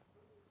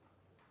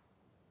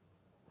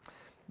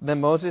 Then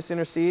Moses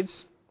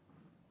intercedes.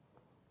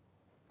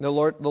 The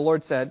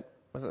Lord said,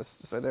 let's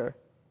say there,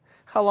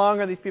 how long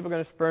are these people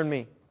going to spurn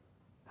me?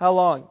 How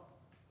long?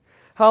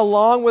 How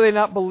long will they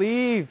not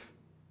believe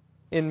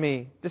in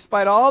me,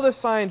 despite all the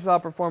signs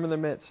I'll perform in their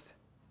midst?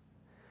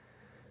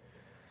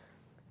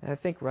 And I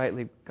think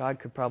rightly, God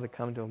could probably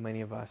come to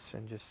many of us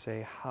and just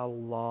say, how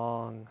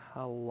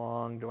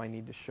long do I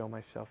need to show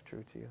myself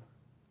true to you?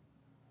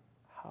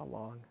 How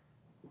long?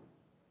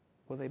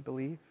 Will they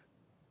believe?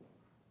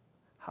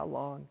 How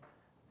long?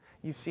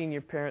 You've seen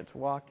your parents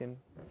walk in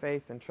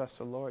faith and trust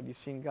the Lord. You've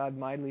seen God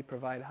mightily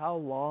provide. How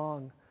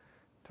long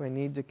do I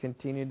need to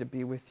continue to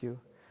be with you?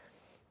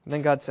 And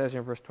then God says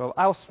in verse 12,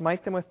 I will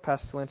smite them with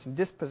pestilence and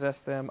dispossess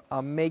them.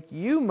 I'll make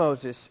you,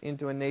 Moses,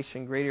 into a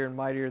nation greater and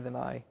mightier than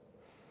I.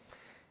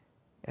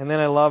 And then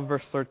I love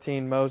verse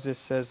 13. Moses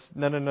says,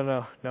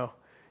 no.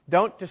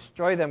 Don't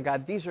destroy them,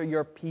 God. These are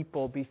your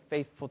people. Be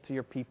faithful to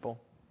your people.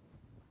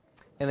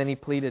 And then he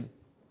pleaded,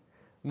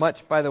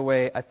 much, by the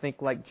way, I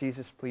think like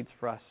Jesus pleads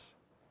for us.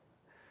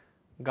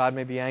 God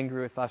may be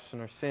angry with us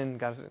and our sin.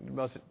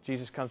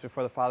 Jesus comes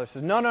before the Father and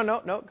says,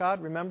 no,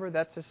 God, remember,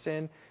 that's a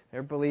sin.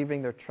 They're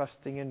believing, they're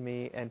trusting in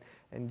me,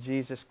 and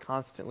Jesus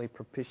constantly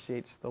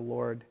propitiates the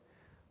Lord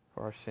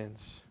for our sins.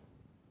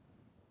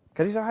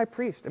 Because He's our high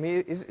priest. I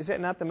mean, is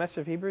that not the message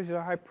of Hebrews? He's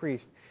our high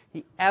priest.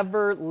 He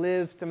ever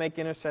lives to make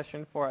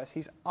intercession for us.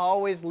 He's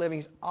always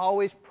living. He's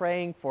always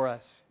praying for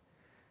us,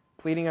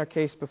 pleading our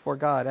case before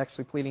God,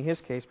 actually pleading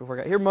His case before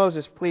God. Here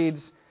Moses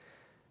pleads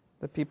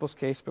the people's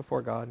case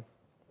before God.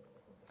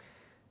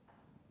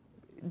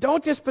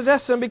 Don't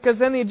dispossess them, because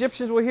then the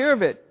Egyptians will hear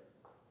of it.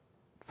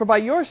 For by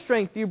your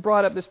strength you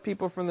brought up this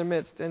people from their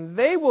midst, and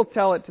they will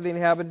tell it to the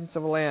inhabitants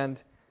of the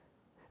land.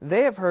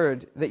 They have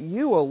heard that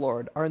you, O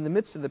Lord, are in the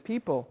midst of the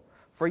people.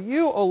 For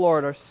you, O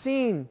Lord, are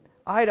seen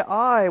eye to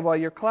eye, while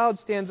your cloud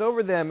stands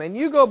over them, and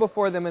you go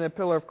before them in a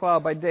pillar of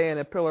cloud by day and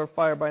a pillar of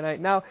fire by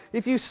night. Now,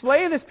 if you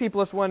slay this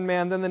people as one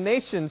man, then the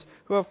nations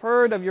who have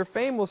heard of your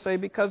fame will say,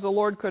 because the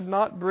Lord could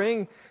not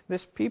bring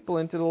this people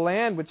into the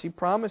land which He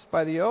promised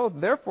by the oath,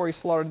 therefore He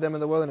slaughtered them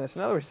in the wilderness.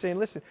 In other words, He's saying,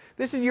 listen,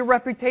 this is your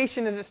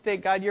reputation is at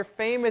stake, God. Your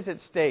fame is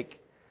at stake.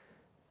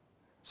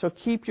 So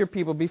keep your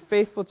people. Be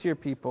faithful to your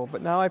people.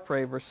 But now I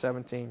pray, verse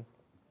 17,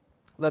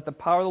 let the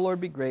power of the Lord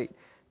be great,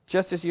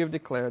 just as you have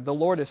declared. The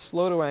Lord is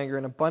slow to anger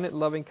and abundant in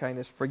loving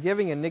kindness,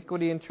 forgiving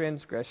iniquity and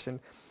transgression.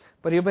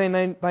 But He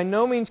will by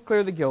no means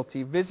clear the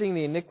guilty, visiting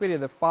the iniquity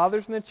of the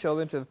fathers and the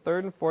children to the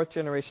third and fourth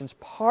generations.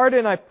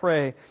 Pardon, I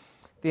pray,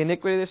 the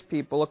iniquity of this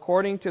people,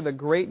 according to the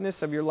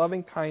greatness of your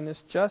loving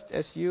kindness, just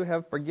as you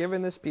have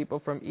forgiven this people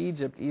from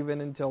Egypt even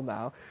until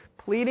now.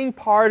 Pleading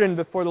pardon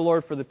before the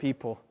Lord for the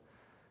people,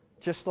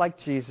 just like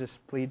Jesus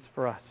pleads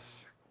for us.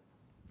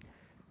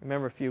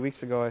 Remember a few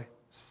weeks ago I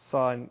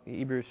saw in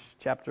Hebrews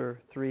chapter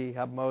 3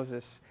 how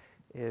Moses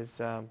is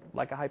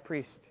like a high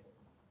priest.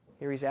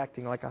 Here he's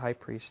acting like a high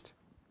priest.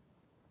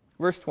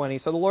 Verse 20,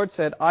 so the Lord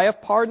said, I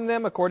have pardoned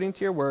them according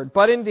to your word,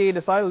 but indeed,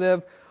 as I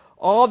live,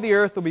 all the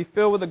earth will be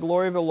filled with the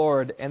glory of the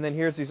Lord. And then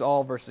here's these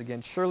all verses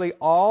again. Surely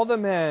all the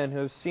men who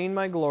have seen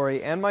my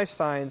glory and my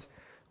signs,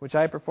 which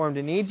I performed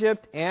in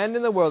Egypt and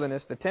in the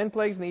wilderness, the 10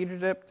 plagues in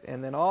Egypt,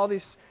 and then all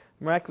these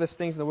miraculous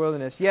things in the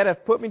wilderness, yet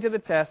have put me to the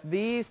test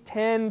these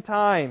 10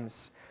 times,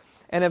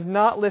 and have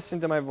not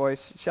listened to my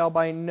voice, shall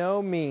by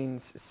no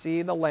means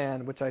see the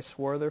land which I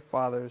swore their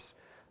fathers,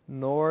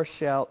 nor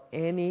shall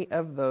any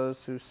of those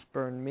who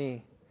spurn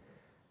me.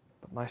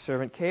 But my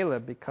servant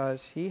Caleb,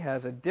 because he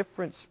has a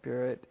different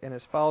spirit and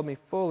has followed me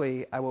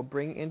fully, I will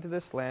bring into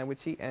this land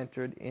which he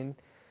entered in,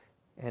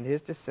 and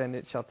his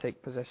descendants shall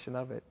take possession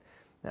of it.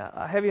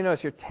 Now, have you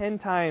noticed here 10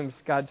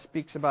 times God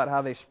speaks about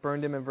how they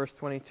spurned Him in verse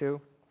 22?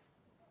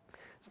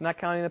 It's not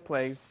counting the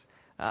plagues.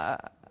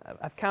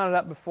 I've counted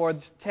up before.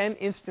 There's 10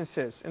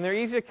 instances, and they're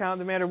easy to count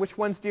no matter which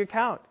ones do you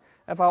count,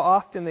 of how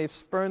often they've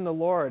spurned the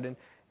Lord,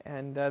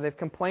 and they've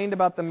complained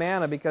about the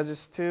manna because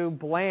it's too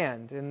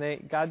bland,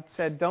 and God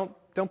said,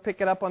 don't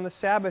pick it up on the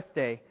Sabbath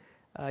day.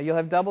 You'll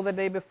have double the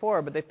day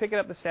before, but they pick it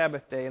up the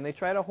Sabbath day, and they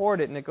try to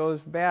hoard it, and it goes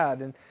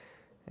bad.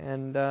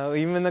 And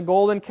even the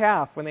golden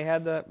calf, when they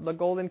had the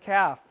golden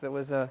calf that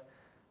was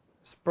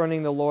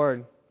spurning the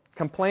Lord,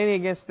 complaining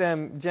against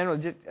them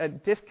generally,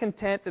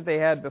 discontent that they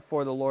had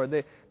before the Lord.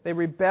 They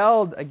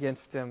rebelled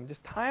against Him,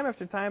 just time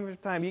after time after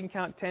time. You can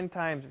count 10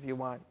 times if you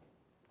want.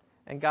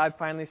 And God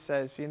finally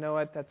says, you know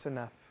what, that's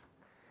enough.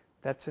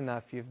 That's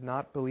enough. You've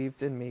not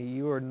believed in me.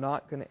 You are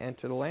not going to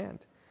enter the land.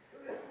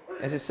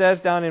 As it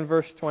says down in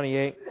verse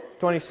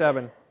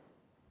 27,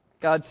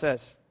 God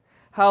says,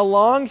 how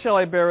long shall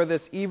I bear with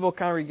this evil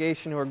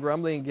congregation who are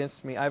grumbling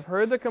against me? I've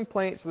heard the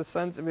complaints of the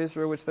sons of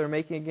Israel which they're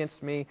making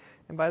against me.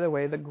 And by the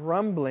way, the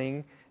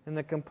grumbling and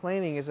the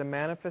complaining is a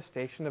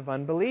manifestation of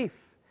unbelief.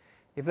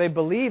 If they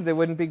believed, they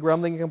wouldn't be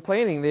grumbling and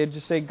complaining. They'd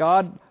just say,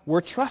 God,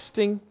 we're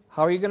trusting.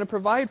 How are you going to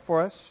provide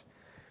for us?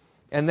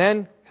 And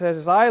then it says,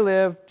 as I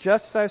live,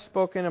 just as I've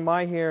spoken in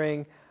my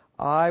hearing,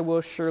 I will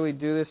surely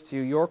do this to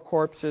you. Your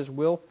corpses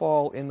will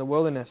fall in the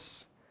wilderness.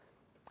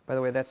 By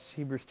the way, that's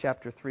Hebrews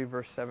chapter 3,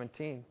 verse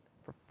 17.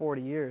 For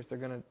 40 years, they're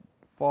going to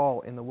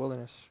fall in the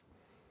wilderness.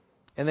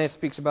 And then it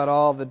speaks about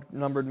all the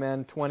numbered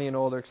men, 20 and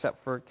older,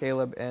 except for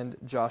Caleb and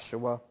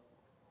Joshua.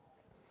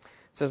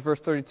 It says, verse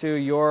 32,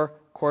 your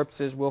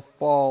corpses will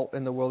fall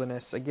in the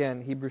wilderness.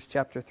 Again, Hebrews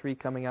chapter 3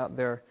 coming out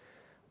there.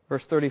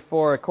 Verse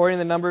 34, according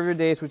to the number of your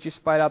days which you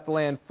spied out the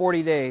land,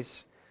 40 days.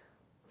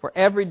 For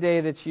every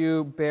day that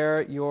you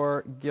bear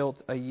your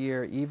guilt a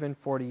year, even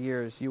 40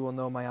 years, you will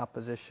know my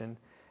opposition.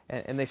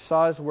 And they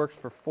saw His works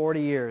for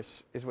 40 years,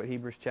 is what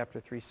Hebrews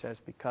chapter 3 says,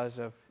 because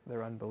of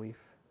their unbelief.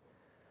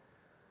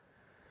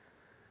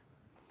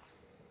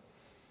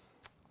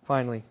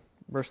 Finally,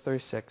 verse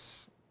 36.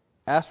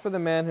 As for the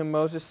man whom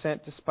Moses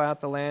sent to spy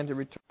out the land, who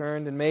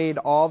returned and made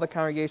all the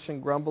congregation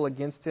grumble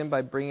against him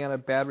by bringing out a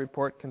bad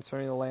report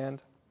concerning the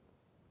land,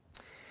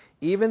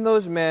 even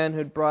those men who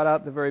had brought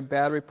out the very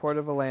bad report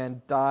of the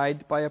land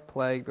died by a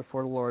plague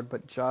before the Lord,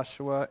 but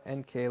Joshua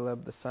and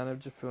Caleb, the son of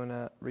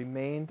Jephunneh,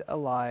 remained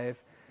alive,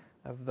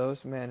 of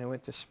those men who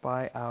went to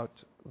spy out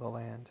the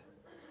land.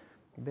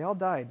 They all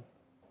died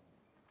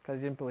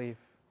because they didn't believe.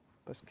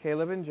 But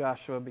Caleb and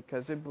Joshua,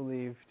 because they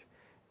believed,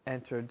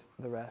 entered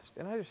the rest.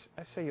 And I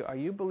say to you, are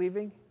you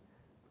believing?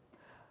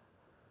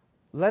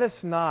 Let us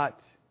not,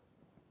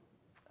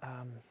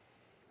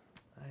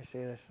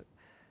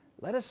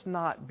 let us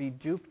not be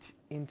duped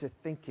into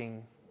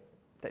thinking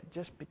that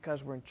just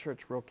because we're in church,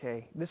 we're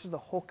okay. This is the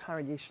whole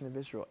congregation of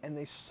Israel, and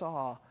they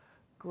saw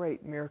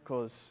great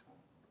miracles.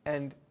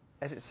 And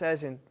as it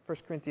says in 1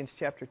 Corinthians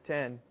chapter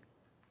 10,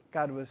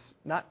 God was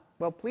not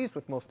well pleased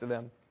with most of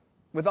them,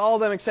 with all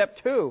of them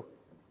except 2.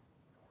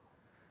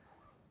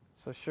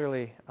 So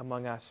surely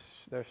among us,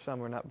 there are some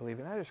who are not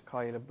believing. I just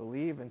call you to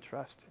believe and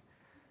trust.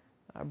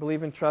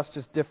 Believe and trust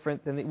is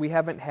different than we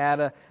haven't had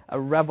a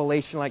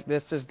revelation like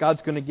this. Says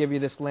God's going to give you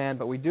this land,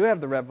 but we do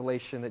have the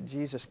revelation that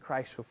Jesus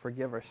Christ will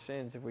forgive our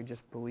sins if we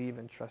just believe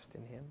and trust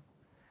in Him.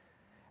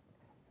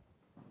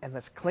 And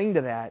let's cling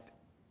to that,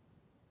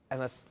 and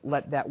let's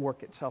let that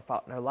work itself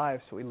out in our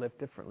lives so we live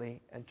differently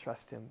and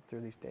trust Him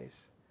through these days.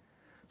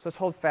 So let's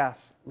hold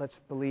fast. Let's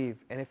believe.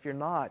 And if you're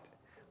not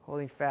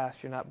holding fast,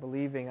 you're not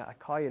believing, I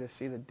call you to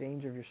see the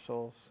danger of your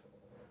souls.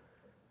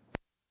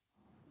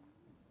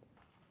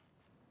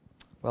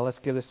 Well, let's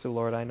give this to the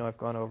Lord. I know I've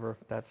gone over.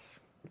 That's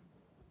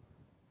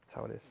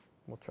how it is.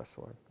 We'll trust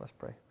the Lord. Let's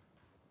pray.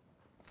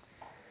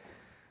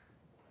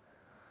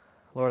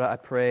 Lord, I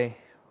pray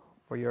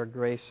for your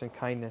grace and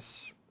kindness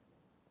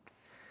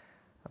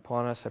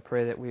upon us. I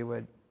pray that we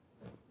would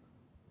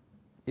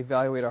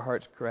evaluate our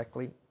hearts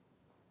correctly.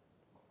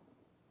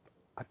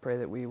 I pray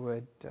that we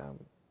would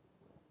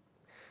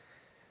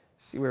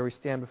see where we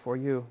stand before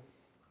you.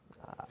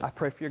 I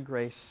pray for your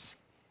grace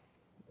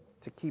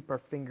to keep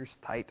our fingers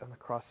tight on the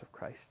cross of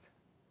Christ.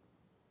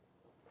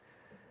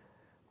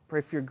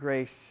 Pray for your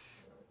grace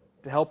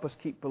to help us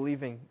keep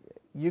believing.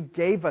 You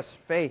gave us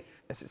faith,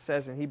 as it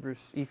says in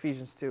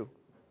Ephesians 2.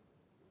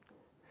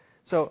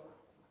 So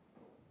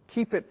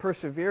keep it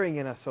persevering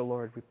in us, O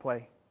Lord, we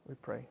pray.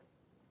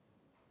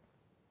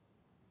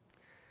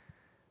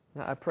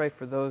 Now I pray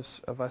for those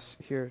of us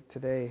here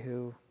today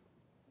who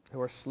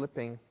are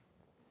slipping,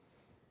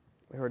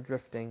 who are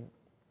drifting,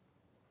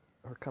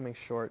 who are coming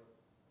short.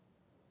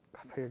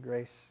 God, by your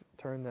grace,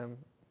 turn them,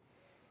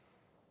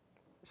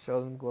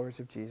 show them glories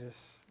of Jesus.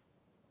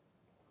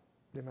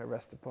 They might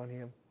rest upon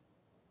Him.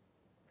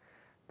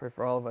 Pray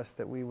for all of us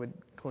that we would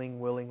cling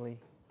willingly.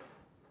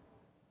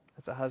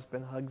 As a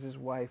husband hugs his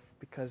wife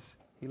because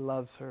he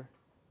loves her.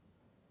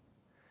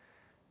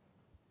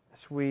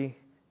 As we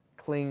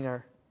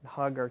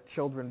hug our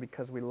children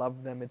because we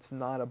love them, it's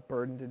not a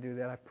burden to do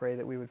that. I pray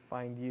that we would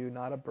find you,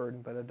 not a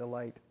burden, but a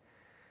delight.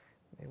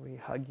 May we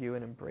hug you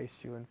and embrace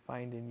you and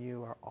find in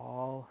you our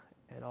all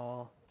and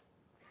all.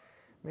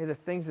 May the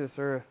things of this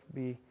earth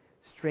be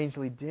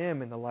strangely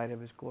dim in the light of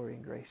His glory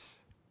and grace.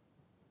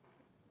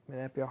 May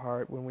that be our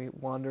heart. When we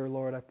wander,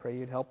 Lord, I pray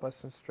you'd help us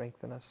and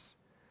strengthen us.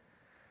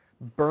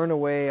 Burn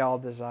away all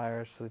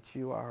desires so that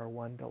you are our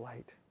one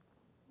delight.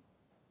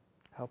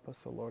 Help us,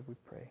 O Lord, we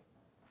pray.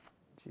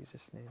 In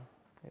Jesus' name,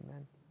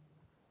 amen.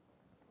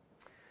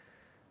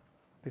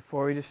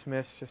 Before we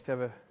dismiss, just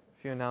have a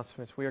few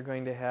announcements. We are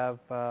going to have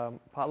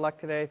potluck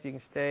today, if you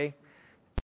can stay.